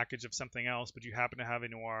subpackage of something else, but you happen to have a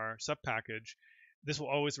noir subpackage, this will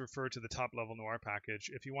always refer to the top level noir package.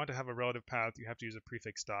 If you want to have a relative path, you have to use a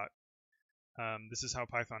prefix dot. this is how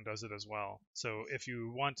Python does it as well. So if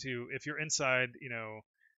you want to, if you're inside,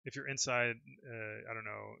 if you're inside, I don't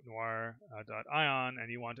know, noir.ion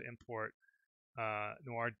and you want to import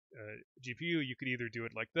Noir GPU, you could either do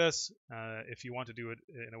it like this, if you want to do it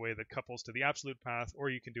in a way that couples to the absolute path, or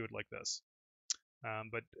you can do it like this.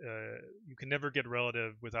 But you can never get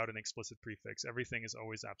relative without an explicit prefix. Everything is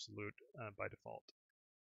always absolute by default.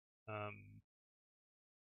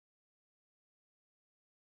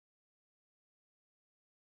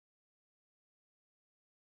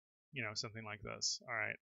 Something like this. All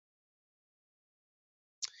right.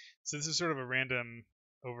 So this is sort of a random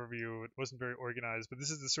overview. It wasn't very organized, but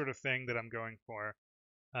this is the sort of thing that I'm going for.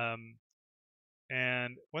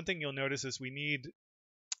 And one thing you'll notice is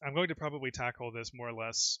I'm going to probably tackle this more or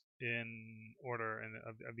less in order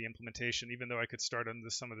of the implementation, even though I could start on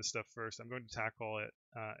some of this stuff first. I'm going to tackle it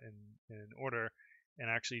in order and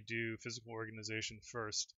actually do physical organization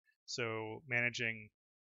first. So managing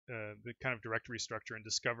the kind of directory structure and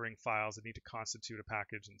discovering files that need to constitute a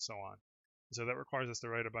package and so on. So that requires us to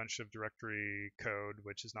write a bunch of directory code,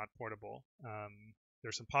 which is not portable.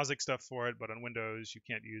 There's some POSIX stuff for it, but on Windows you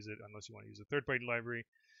can't use it unless you want to use a third-party library.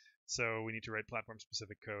 So we need to write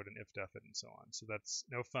platform-specific code and if-def it and so on. So that's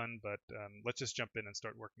no fun, but let's just jump in and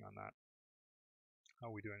start working on that. How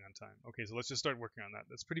are we doing on time? Okay, so let's just start working on that.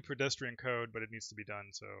 That's pretty pedestrian code, but it needs to be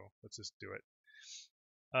done, so let's just do it.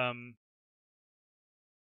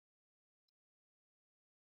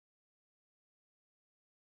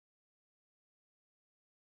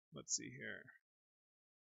 Let's see here.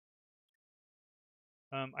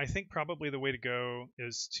 I think probably the way to go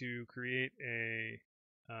is to create a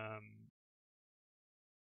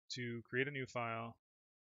new file.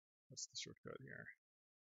 What's the shortcut here?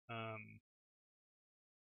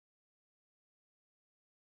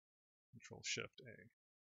 Control Shift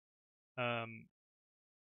A.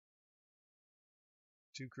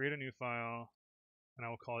 To create a new file, and I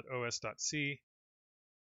will call it os.c.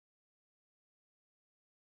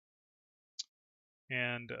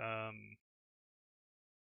 And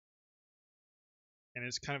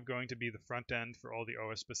it's kind of going to be the front end for all the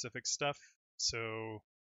OS specific stuff. So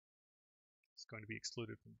it's going to be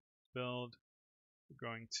excluded from build. We're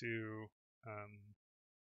going to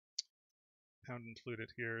pound include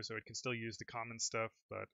it here, so it can still use the common stuff,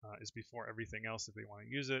 but is before everything else if they want to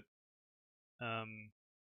use it.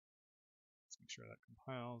 Let's make sure that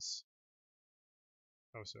compiles.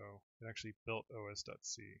 Oh, so it actually built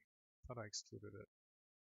os.c. Thought I excluded it.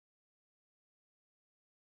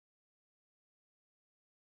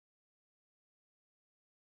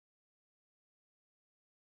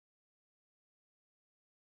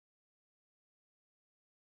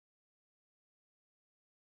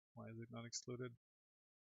 Why is it not excluded?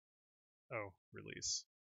 Oh, release.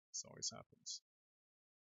 This always happens.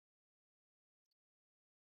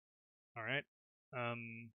 All right.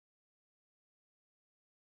 And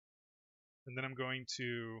then I'm going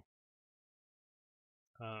to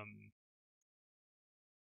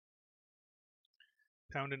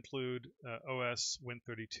pound include os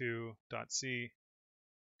win32.c.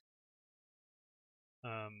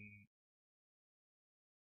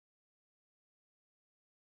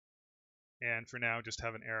 And for now, just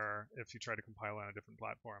have an error if you try to compile on a different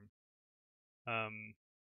platform. Of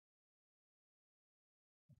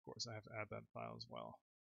course, I have to add that file as well.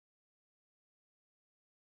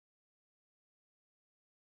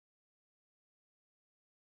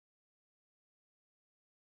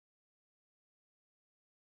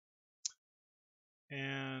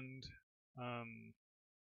 And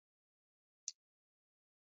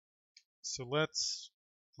so let's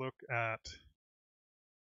look at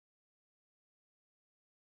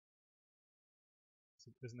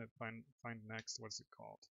isn't it find next? What's it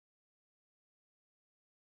called?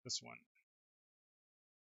 This one.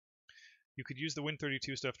 You could use the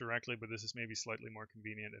Win32 stuff directly, but this is maybe slightly more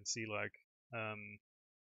convenient and C-like.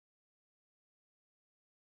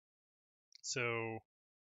 So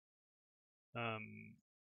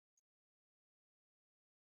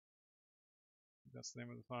that's the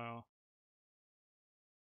name of the file.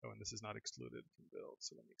 Oh, and this is not excluded from build,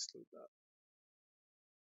 so let me exclude that.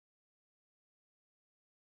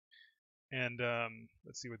 And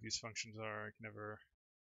let's see what these functions are. I can never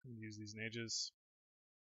use these in ages.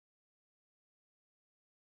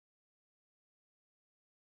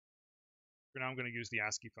 For now, I'm going to use the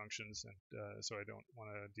ASCII functions, and so I don't want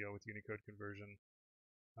to deal with Unicode conversion,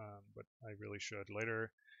 but I really should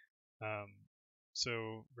later.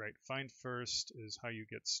 So, right, find first is how you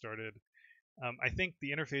get started. I think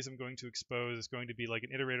the interface I'm going to expose is going to be like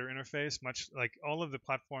an iterator interface, much like all of the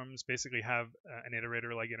platforms basically have an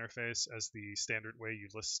iterator-like interface as the standard way you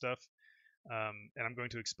list stuff. and I'm going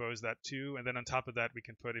to expose that too. And then on top of that, we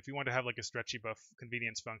can put, if you want to have like a stretchy buff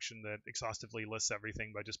convenience function that exhaustively lists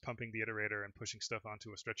everything by just pumping the iterator and pushing stuff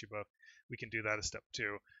onto a stretchy buff, we can do that as step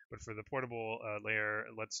 2. But for the portable layer,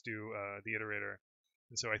 let's do the iterator.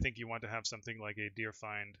 And so I think you want to have something like a dir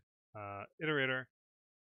find iterator,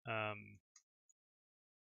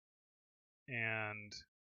 and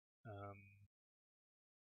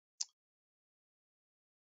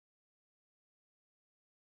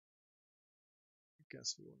I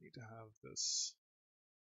guess we will need to have this.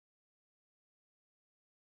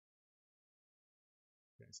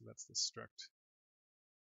 Okay, so that's the struct.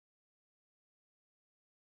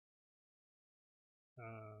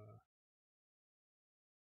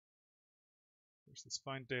 There's this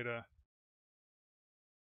find data.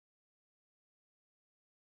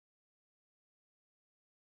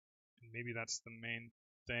 And maybe that's the main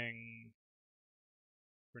thing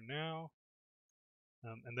for now.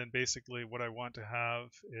 And then basically what I want to have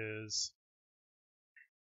is,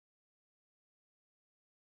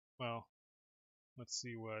 well, let's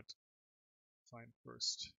see what find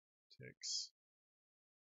first takes.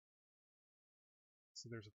 So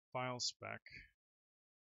there's a file spec.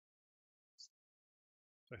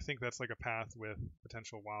 So I think that's like a path with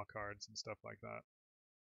potential wildcards and stuff like that.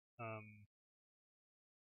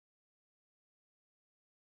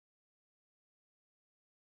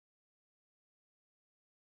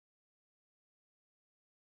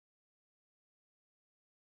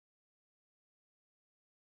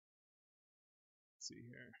 Let's see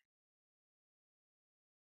here.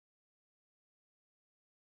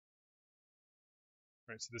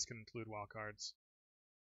 Right, so this can include wildcards.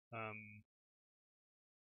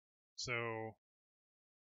 So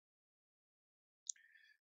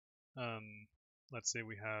let's say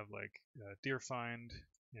we have like dir find,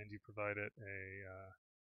 and you provide it a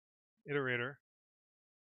iterator,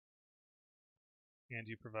 and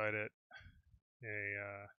you provide it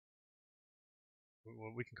a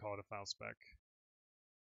well, we can call it a file spec.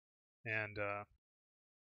 And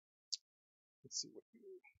let's see what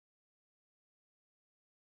you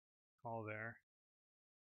call there.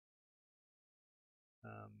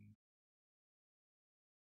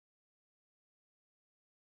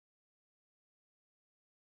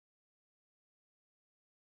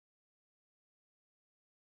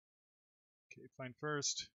 Okay, find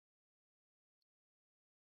first.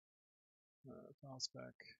 File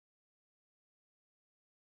spec.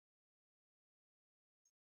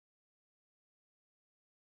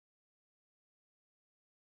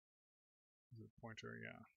 Is it a pointer?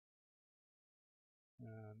 Yeah.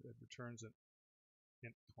 And it returns an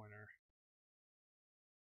int pointer.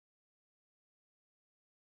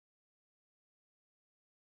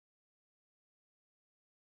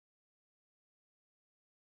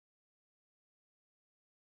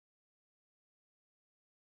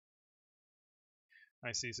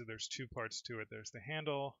 I see, so there's 2 parts to it. There's the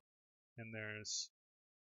handle, and there's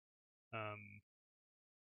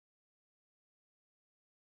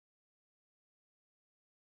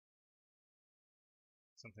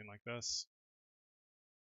something like this.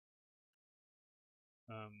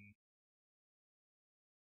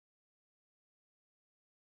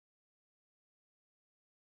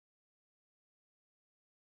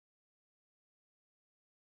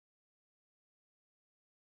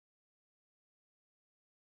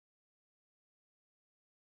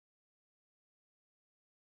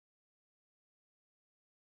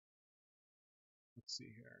 Let's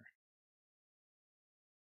see here.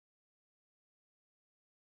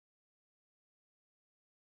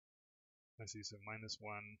 I see, so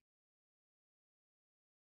 -1.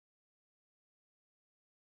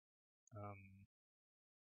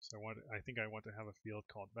 So I think I want to have a field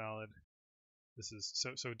called valid. This is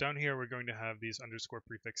so down here we're going to have these underscore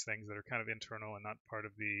prefix things that are kind of internal and not part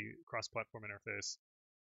of the cross-platform interface,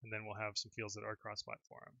 and then we'll have some fields that are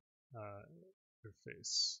cross-platform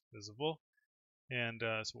interface visible, and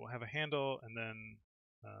so we'll have a handle, and then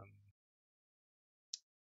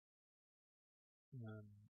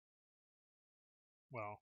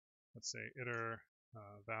well, let's say iter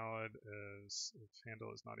valid is if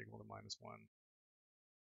handle is not equal to -1.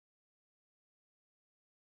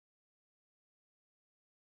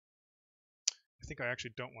 I think I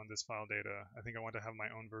actually don't want this file data. I think I want to have my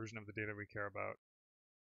own version of the data we care about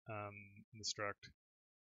in the struct.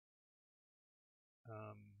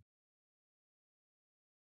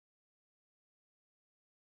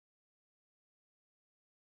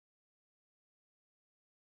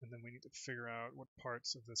 And then we need to figure out what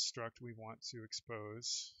parts of this struct we want to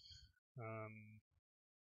expose. I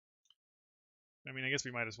mean, I guess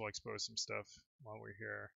we might as well expose some stuff while we're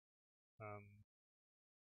here.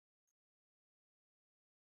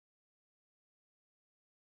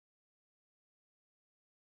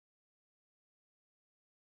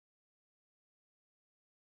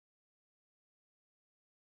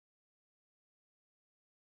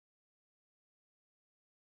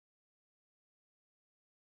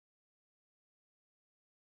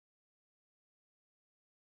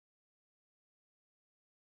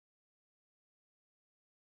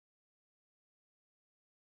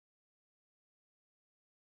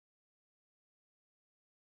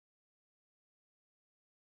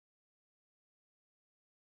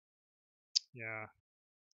 Yeah.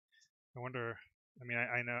 I wonder. I mean,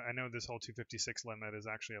 I know this whole 256 limit is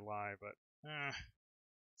actually a lie, but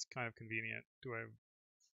it's kind of convenient. Do I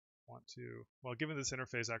want to? Well, given this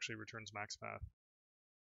interface actually returns max path.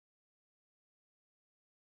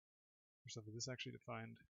 First off, is this actually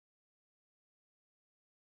defined?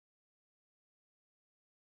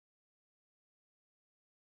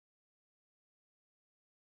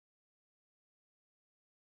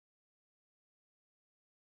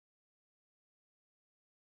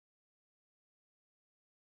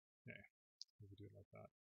 Okay, maybe do it like that.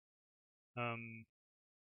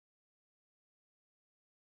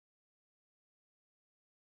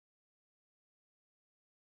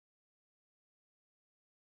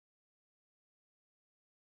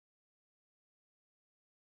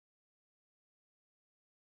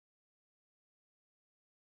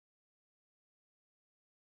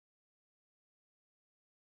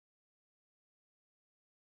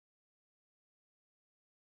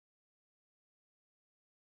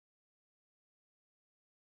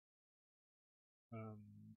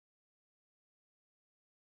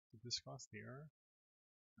 Did this cross the error?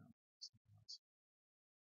 No, something else.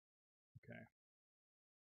 Okay.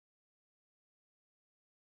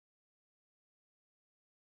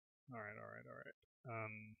 All right, all right, all right.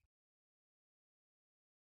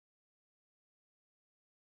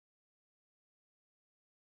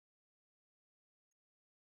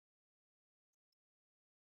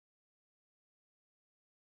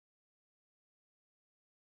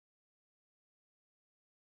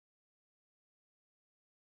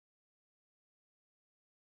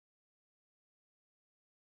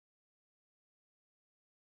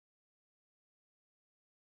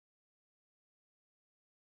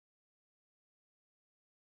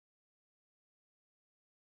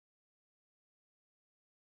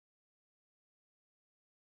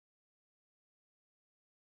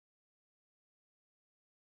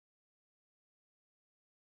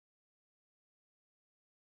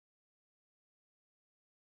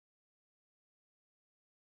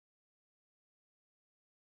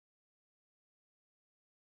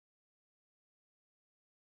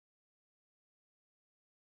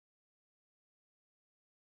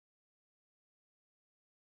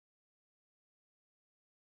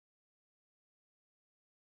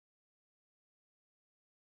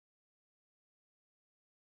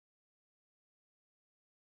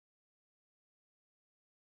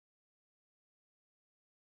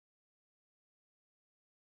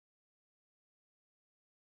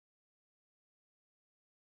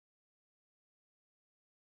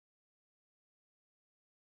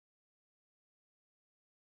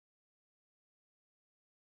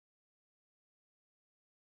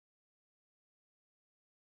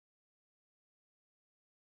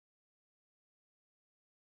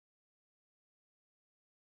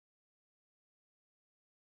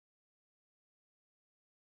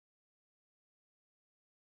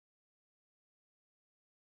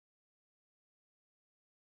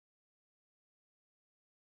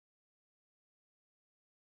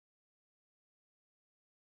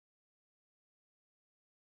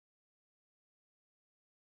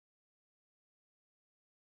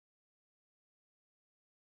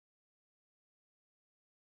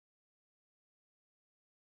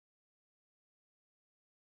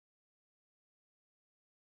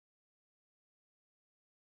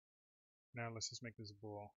 Now let's just make this a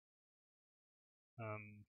bool.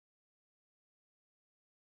 Um,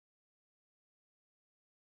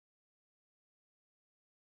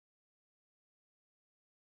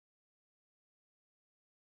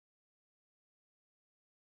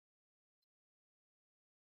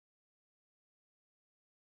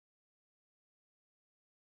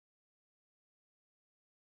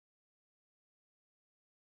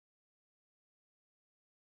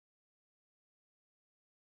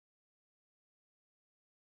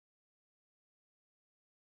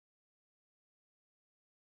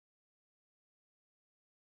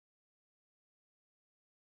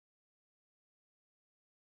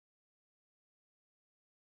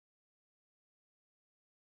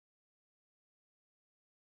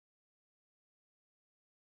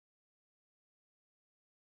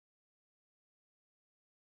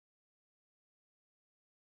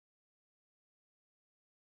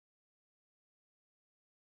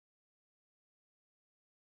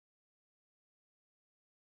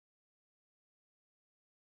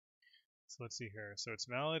 so let's see here. So it's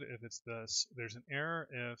valid if it's this. There's an error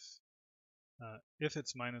if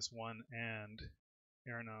it's -1 and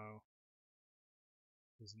error no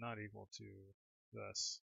is not equal to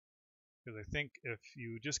this. Because I think if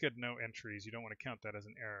you just get no entries, you don't want to count that as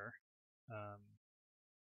an error.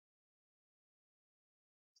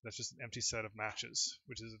 That's just an empty set of matches,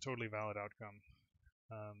 which is a totally valid outcome,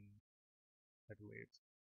 I believe.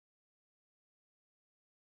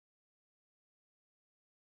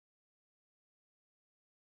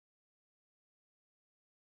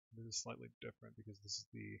 This is slightly different because this is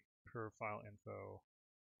the per file info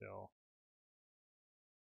bill.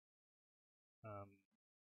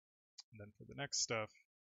 And then for the next stuff,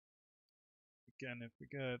 again, if we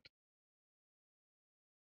get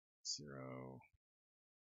 0,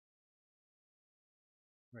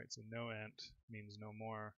 right, so no ent means no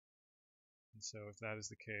more. And so if that is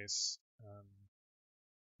the case,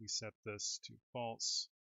 we set this to false.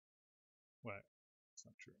 What? That's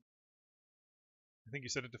not true. I think you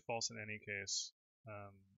set it to false in any case,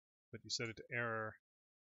 but you set it to error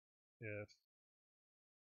if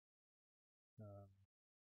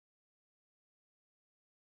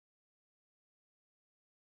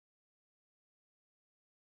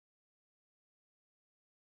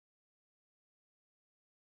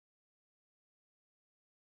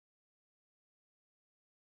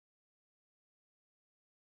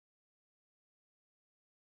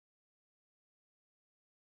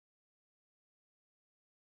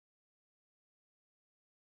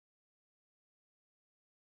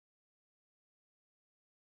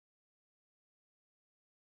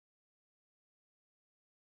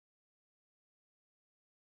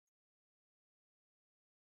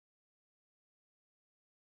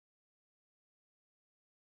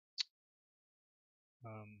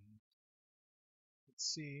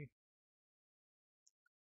let's see.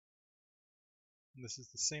 And this is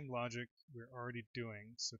the same logic we're already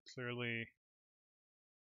doing, so clearly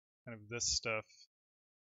kind of this stuff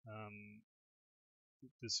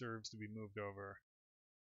deserves to be moved over.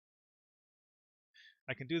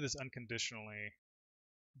 I can do this unconditionally,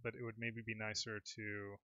 but it would maybe be nicer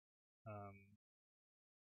to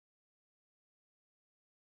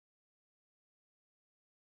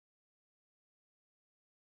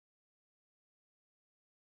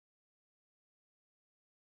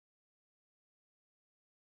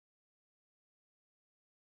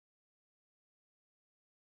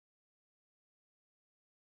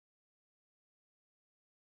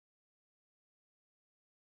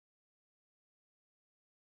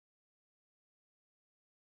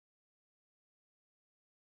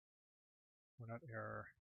or not error.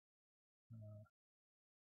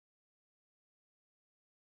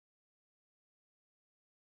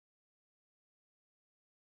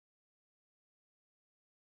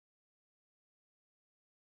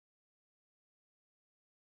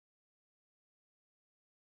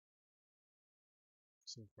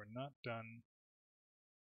 So if we're not done,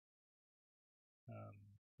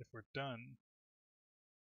 if we're done,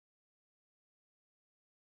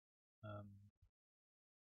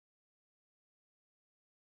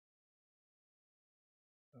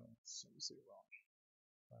 oh, so we say wrong.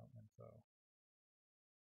 File info.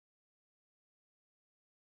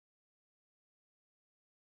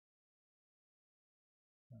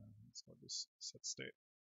 Let's call this set state.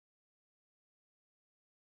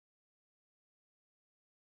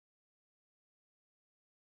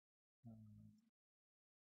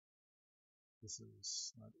 This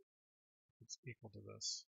is not, it's equal to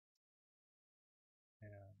this.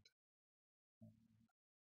 And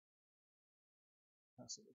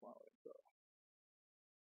passive file info.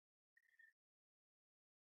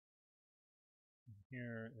 And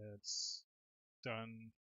here it's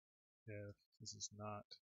done if this is not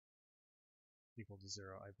equal to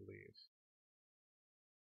 0, I believe.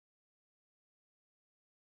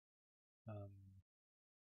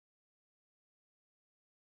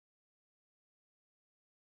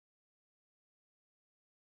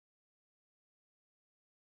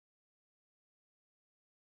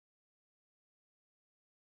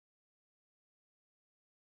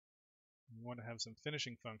 We want to have some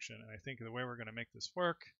finishing function, and I think the way we're going to make this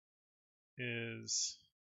work is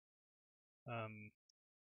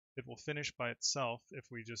it will finish by itself if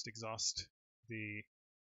we just exhaust the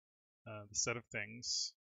set of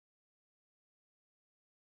things.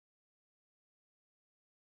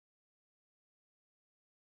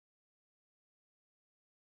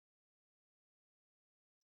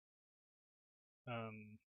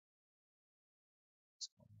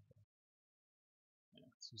 Yeah,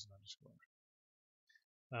 let's use an underscore.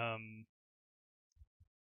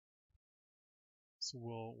 So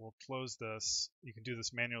we'll close this. You can do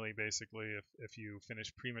this manually, basically, if you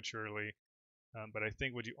finish prematurely. But I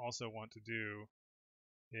think what you also want to do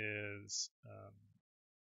is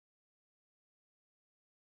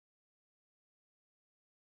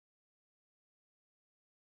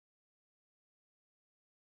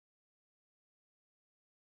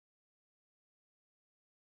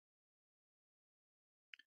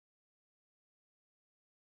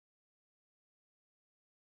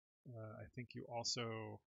I think you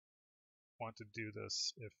also want to do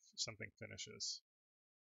this if something finishes.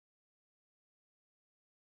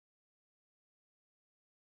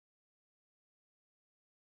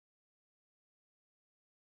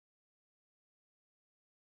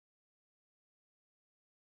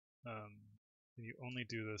 And you only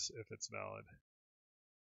do this if it's valid.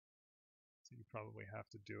 So you probably have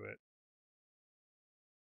to do it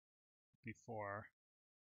before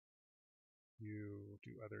you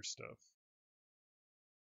do other stuff.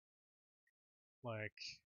 Like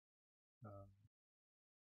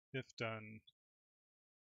if done,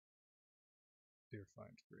 clear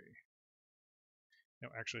find free. No,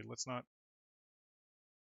 actually, let's not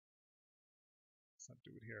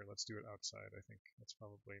do it here. Let's do it outside. I think that's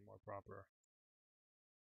probably more proper.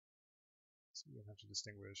 So we don't have to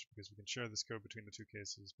distinguish because we can share this code between the two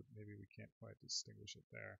cases, but maybe we can't quite distinguish it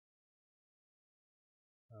there.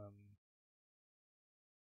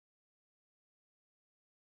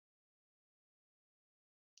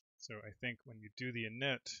 So I think when you do the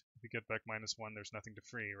init, if you get back -1, there's nothing to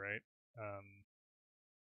free, right?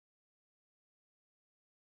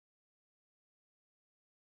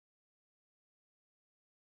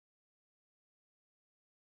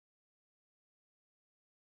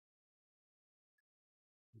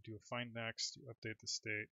 You do a find next, you update the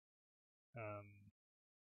state.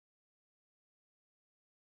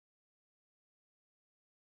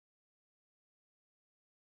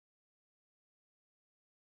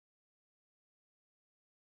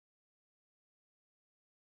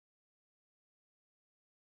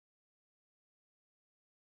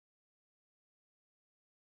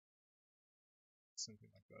 Something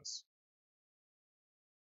like this.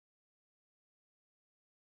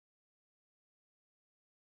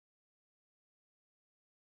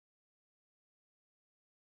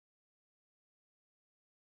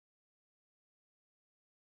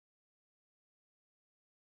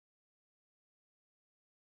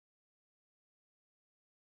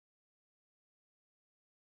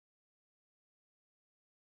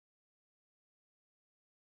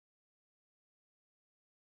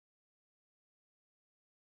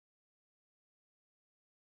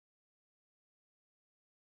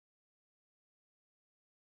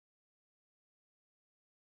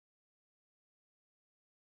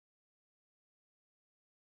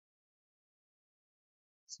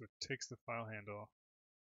 So it takes the file handle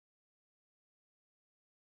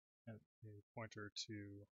and a pointer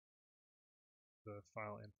to the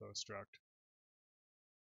file info struct.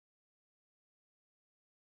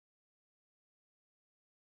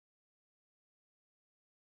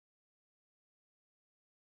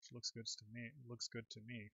 Which looks good to me. It looks good to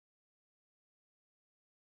me.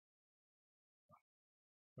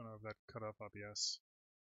 Don't know if that cut off OBS.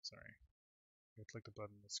 Sorry. I clicked the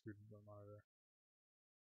button that screwed the monitor.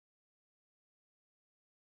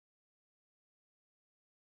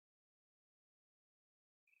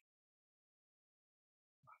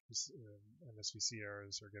 These MSVC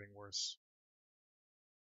errors are getting worse.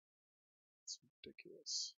 It's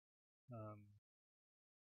ridiculous.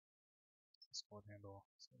 Export handle,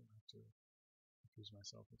 so I don't have to confuse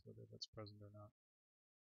myself with whether that's present or not.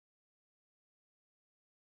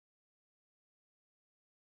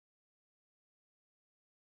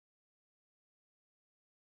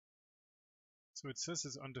 So it says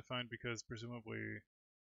it's undefined because presumably,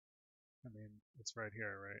 I mean, it's right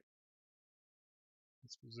here, right?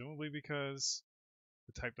 It's presumably because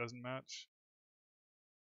the type doesn't match.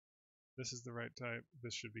 This is the right type.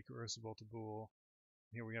 This should be reversible to bool.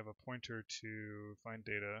 Here we have a pointer to find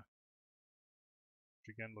data,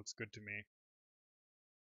 which again looks good to me.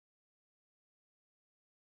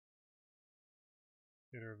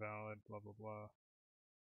 Iter valid, blah, blah, blah.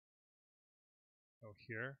 Oh,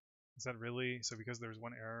 here? Is that really? So because there's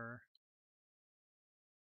one error,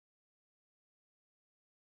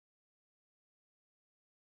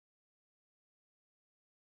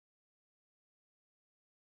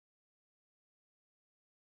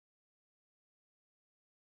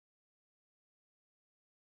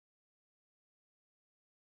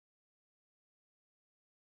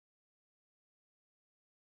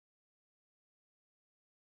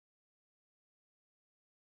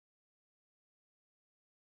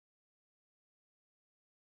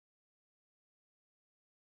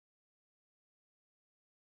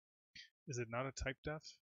 is it not a type def?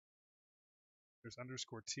 There's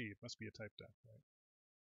underscore T. It must be a type def, right?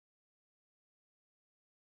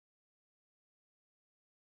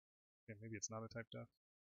 Okay, maybe it's not a type def.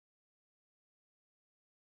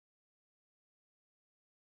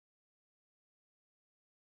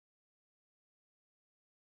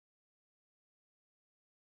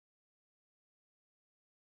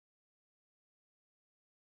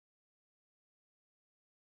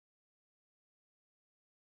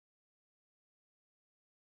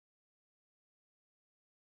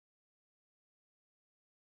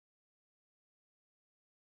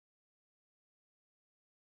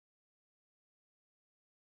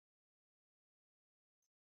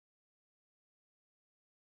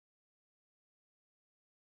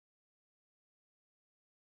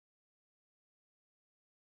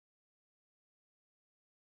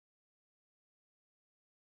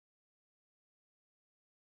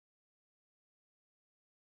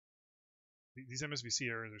 these MSVC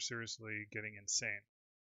errors are seriously getting insane.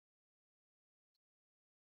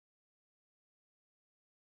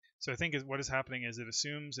 So I think what is happening is it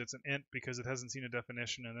assumes it's an int because it hasn't seen a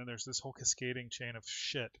definition, and then there's this whole cascading chain of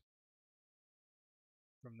shit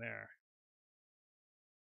from there.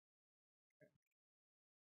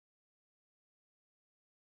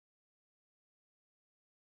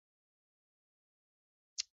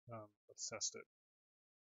 Let's test it.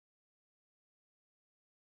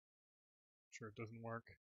 Sure, it doesn't work,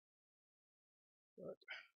 but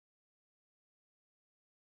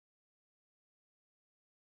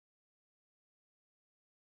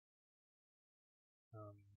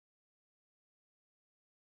um,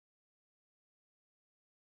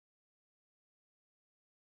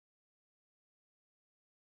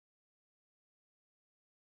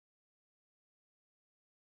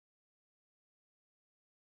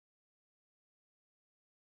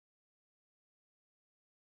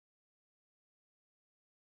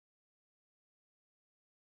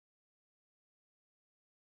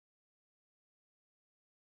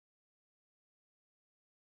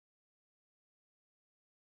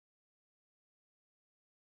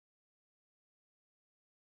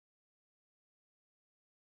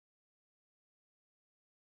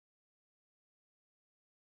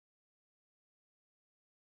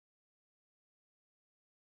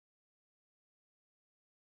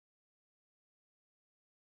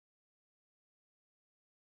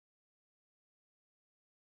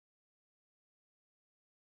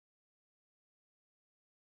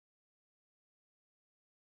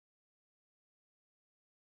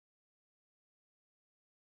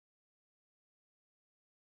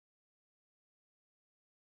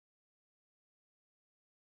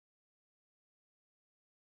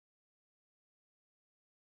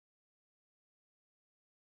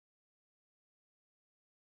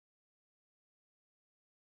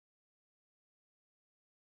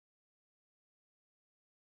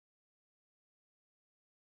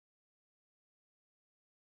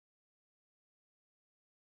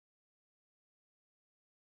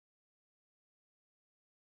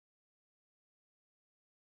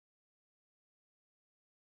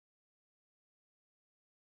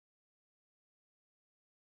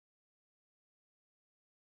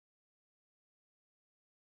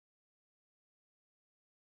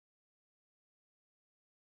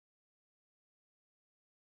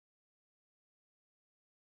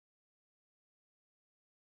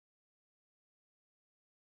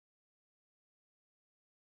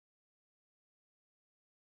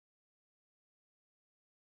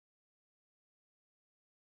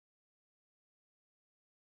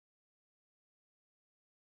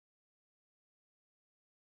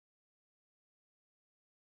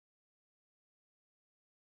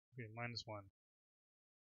 okay, -1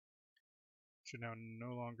 should now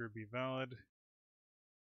no longer be valid,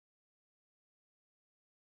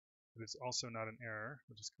 but it's also not an error,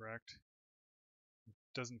 which is correct. It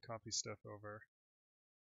doesn't copy stuff over.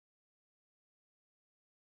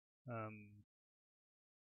 Then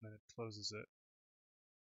it closes it,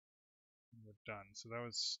 and we're done. So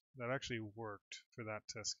that actually worked for that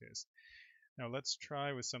test case. Now let's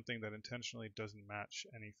try with something that intentionally doesn't match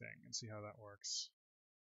anything and see how that works.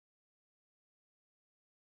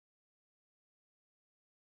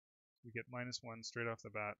 We get -1 straight off the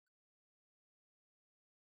bat,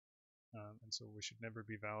 and so we should never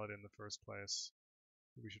be valid in the first place.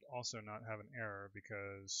 But we should also not have an error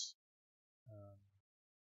because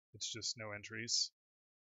it's just no entries.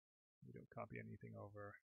 We don't copy anything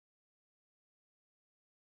over.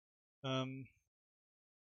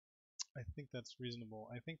 I think that's reasonable.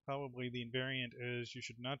 I think probably the invariant is you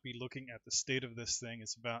should not be looking at the state of this thing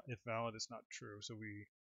if valid is not true. So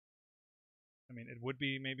I mean, it would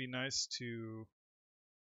be maybe nice to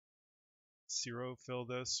zero fill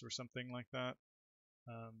this or something like that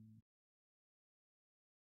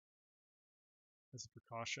as a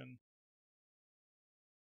precaution.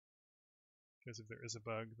 Because if there is a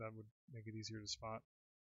bug, that would make it easier to spot.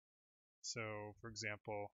 So, for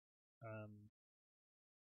example, I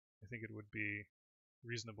think it would be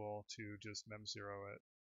reasonable to just mem0 it.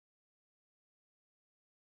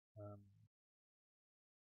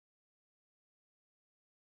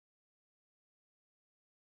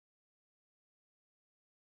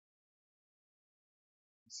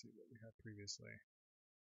 Let's see what we had previously.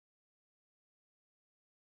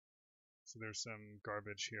 So there's some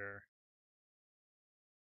garbage here.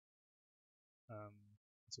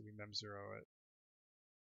 So we mem0 it.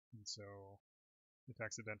 And so if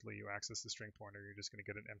accidentally you access the string pointer, you're just going to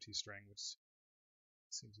get an empty string, which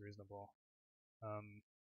seems reasonable.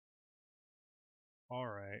 All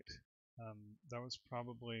right. That was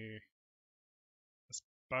probably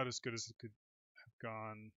about as good as it could have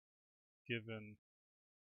gone given.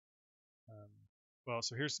 Well,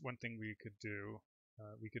 so here's one thing we could do.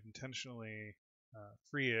 We could intentionally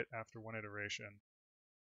free it after one iteration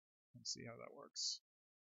and see how that works.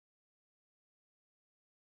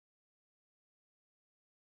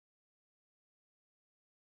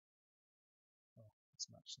 Oh, let's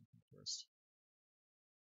match something first.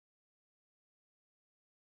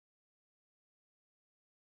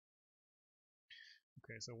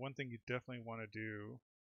 Okay, so one thing you definitely want to do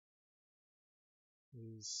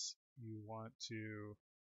is you want to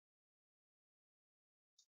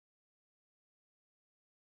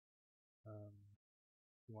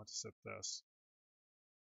set this.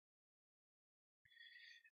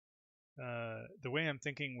 The way I'm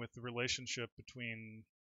thinking with the relationship between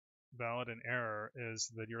valid and error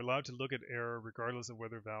is that you're allowed to look at error regardless of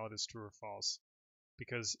whether valid is true or false.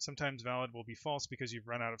 Because sometimes valid will be false because you've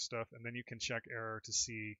run out of stuff, and then you can check error to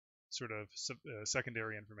see sort of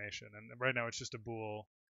secondary information. And right now it's just a bool,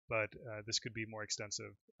 but this could be more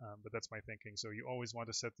extensive. But that's my thinking. So you always want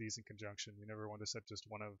to set these in conjunction. You never want to set just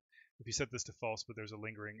one of. If you set this to false, but there's a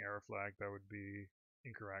lingering error flag, that would be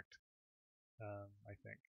incorrect. I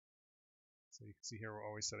think. So you can see here we're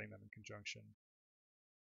always setting them in conjunction.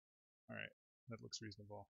 All right, that looks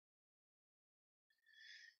reasonable.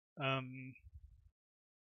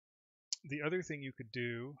 The other thing you could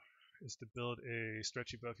do is to build a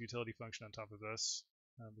stretchy buff utility function on top of this,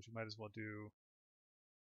 but you might as well do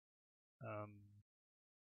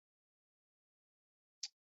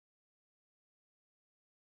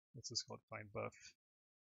what's this called, find buff.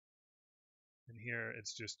 And here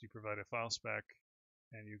it's just you provide a file spec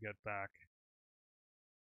and you get back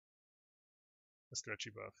a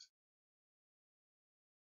stretchy buff.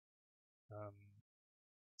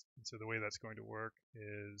 And so the way that's going to work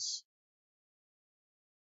is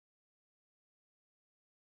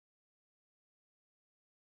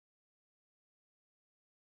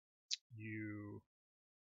you,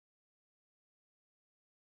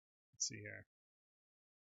 let's see here,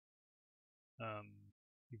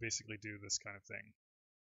 you basically do this kind of thing.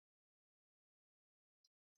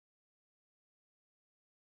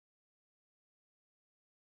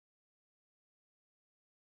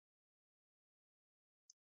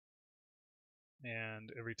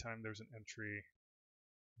 And every time there's an entry,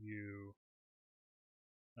 you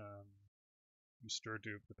stir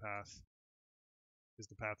dupe the path, because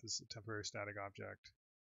the path is a temporary static object.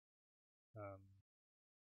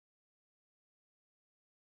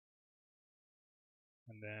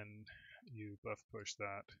 And then you buff push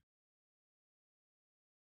that.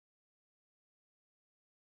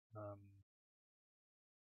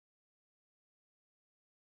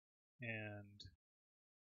 And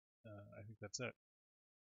I think that's it.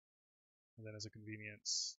 And then as a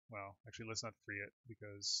convenience, well, actually let's not free it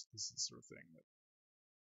because this is the sort of thing that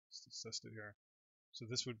is tested here. So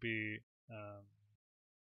this would be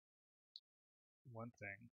one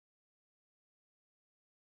thing.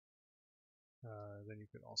 Then you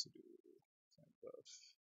could also do find buff.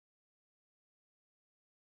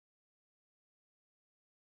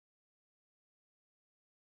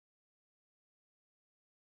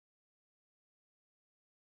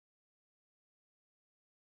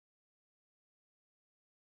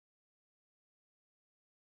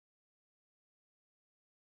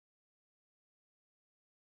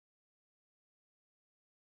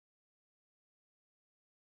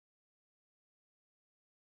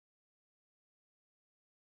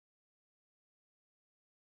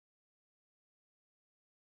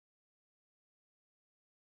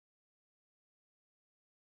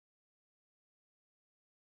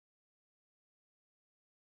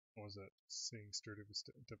 What was it? Saying sturdy was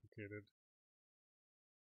deprecated.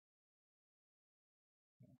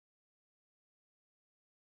 Yeah.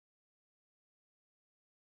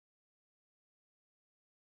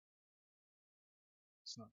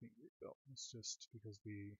 It's not being rebuilt. It's just because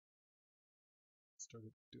we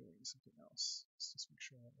started doing something else. Let's just make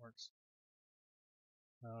sure that works.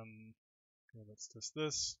 Okay, let's test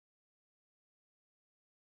this.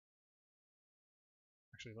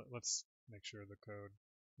 Actually, let's make sure the code,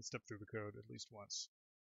 let's step through the code at least once.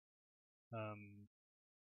 Yeah,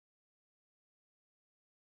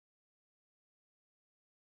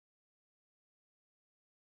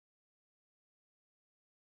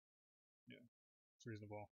 it's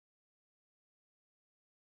reasonable.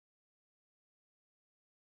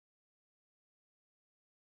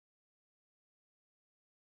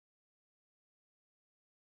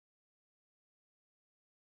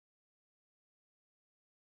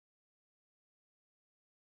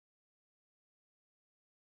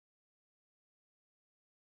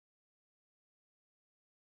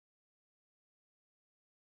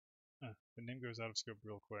 the name goes out of scope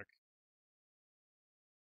real quick.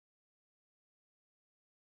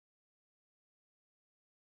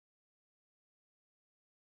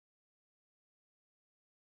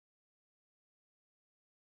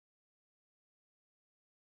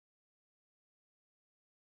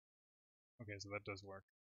 Okay, so that does work.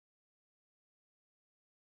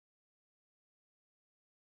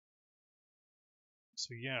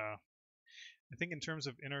 So yeah, I think in terms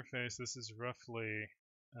of interface, this is roughly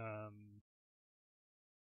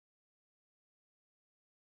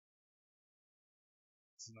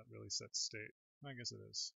this is not really set state. I guess it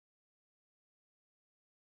is.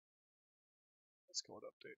 Let's call it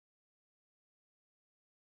update.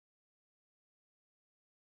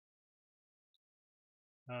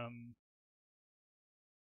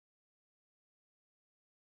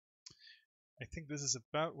 I think this is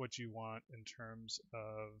about what you want in terms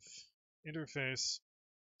of interface.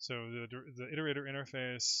 So the iterator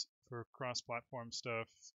interface for cross-platform stuff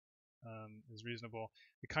is reasonable.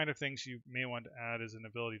 The kind of things you may want to add is an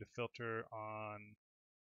ability to filter on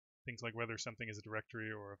things like whether something is a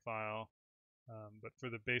directory or a file. But for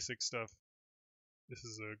the basic stuff, this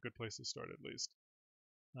is a good place to start at least.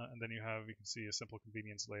 And then you can see a simple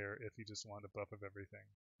convenience layer if you just want a buff of everything.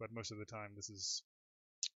 But most of the time, this is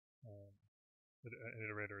an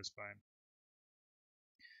iterator is fine.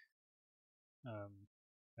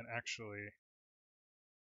 And actually,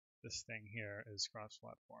 this thing here is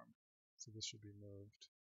cross-platform. So this should be moved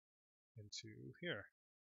into here.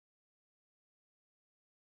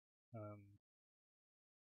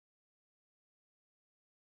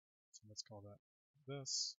 So let's call that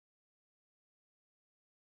this.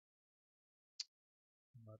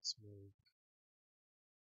 And let's move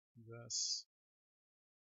this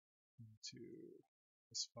into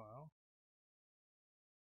this file.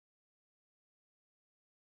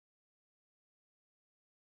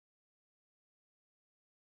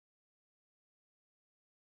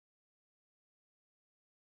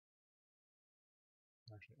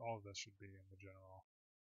 Actually, all of this should be in the general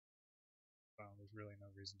file. There's really no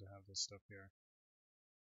reason to have this stuff here.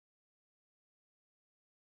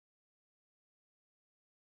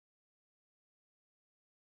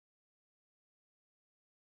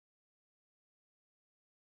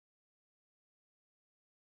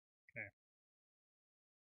 Okay.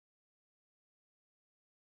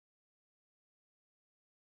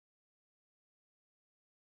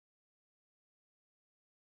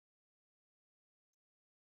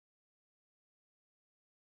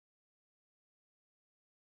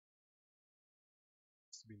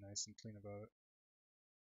 Just to be nice and clean about it.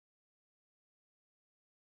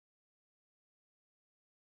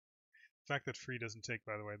 The fact that free doesn't take,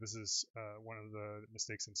 by the way, this is one of the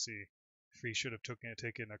mistakes in C. Free should have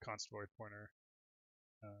taken a const void pointer.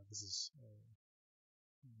 This is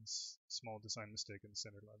a small design mistake in the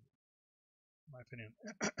standard library, in my opinion,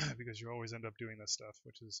 because you always end up doing this stuff,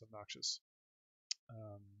 which is obnoxious.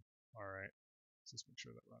 All right, let's just make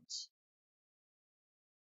sure that runs.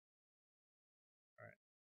 All right.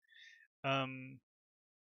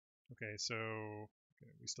 Okay, so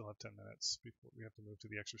we still have 10 minutes before we have to move to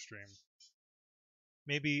the extra stream.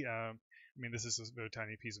 Maybe, I mean, this is a very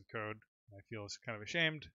tiny piece of code. I feel kind of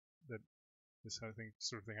ashamed that this sort of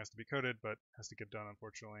thing has to be coded, but has to get done,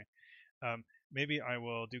 unfortunately. Maybe I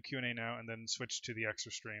will do Q&A now and then switch to the extra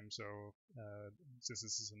stream. So since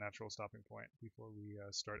this is a natural stopping point before we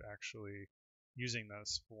start actually using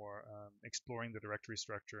this for exploring the directory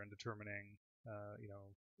structure and determining,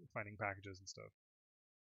 finding packages and stuff.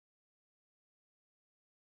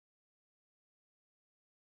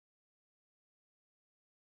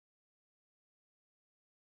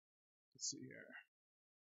 Let's see here.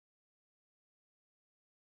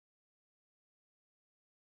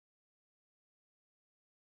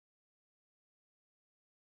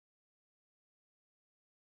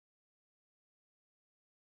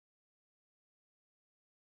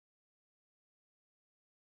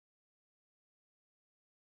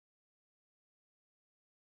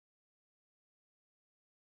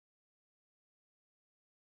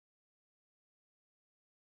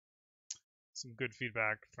 Some good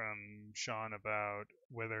feedback from Sean about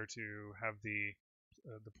whether to have the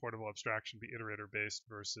portable abstraction be iterator based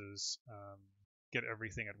versus get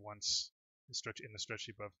everything at once in the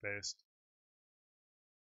stretchy buff based.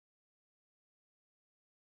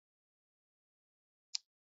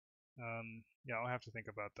 Yeah, I'll have to think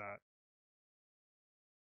about that.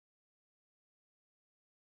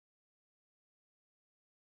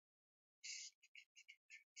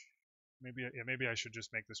 Maybe I should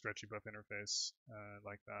just make the stretchy buff interface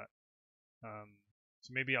like that.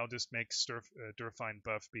 So maybe I'll just make Durfine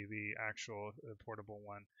buff be the actual portable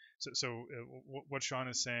one. So what Sean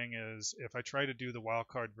is saying is, if I try to do the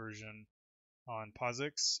wildcard version on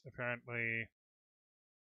POSIX, apparently,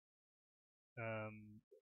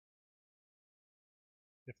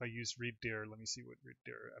 if I use readdir, let me see what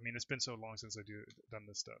readdir. I mean, it's been so long since I done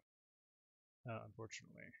this stuff.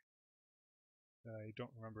 Unfortunately, I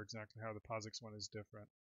don't remember exactly how the POSIX one is different.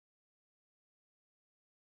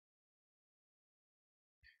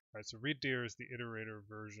 Alright, so readdir is the iterator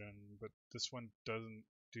version, but this one doesn't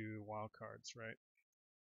do wildcards, right?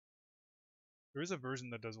 There is a version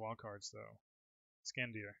that does wildcards though.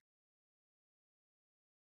 Scandir.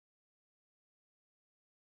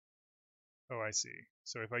 Oh, I see.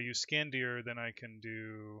 So if I use Scandir, then I can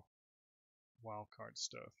do wildcard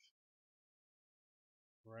stuff,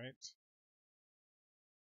 right?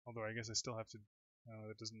 Although I guess I still have to.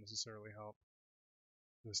 That doesn't necessarily help.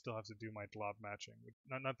 I still have to do my glob matching.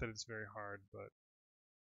 Not that it's very hard, but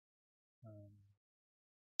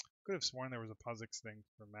could have sworn there was a POSIX thing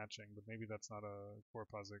for matching, but maybe that's not a core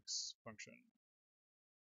POSIX function.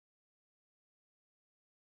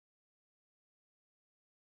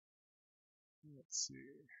 Let's see.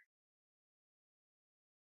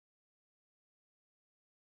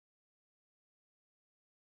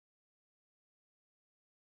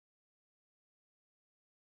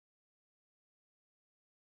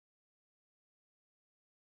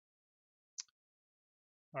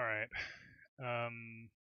 All right.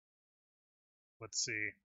 Let's see.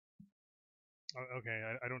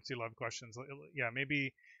 Okay, I don't see a lot of questions. Yeah,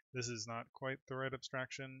 maybe this is not quite the right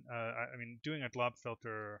abstraction. I mean, doing a glob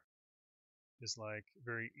filter is like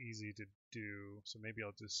very easy to do, so maybe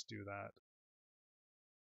I'll just do that,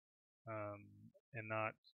 and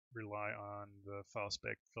not rely on the file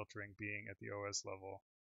spec filtering being at the OS level.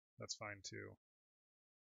 That's fine too.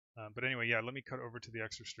 But anyway, yeah, let me cut over to the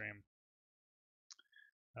extra stream,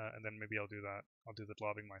 and then maybe I'll do that. I'll do the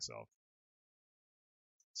globbing myself.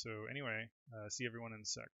 So anyway, see everyone in a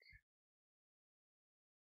sec.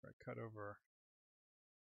 Right, cut over.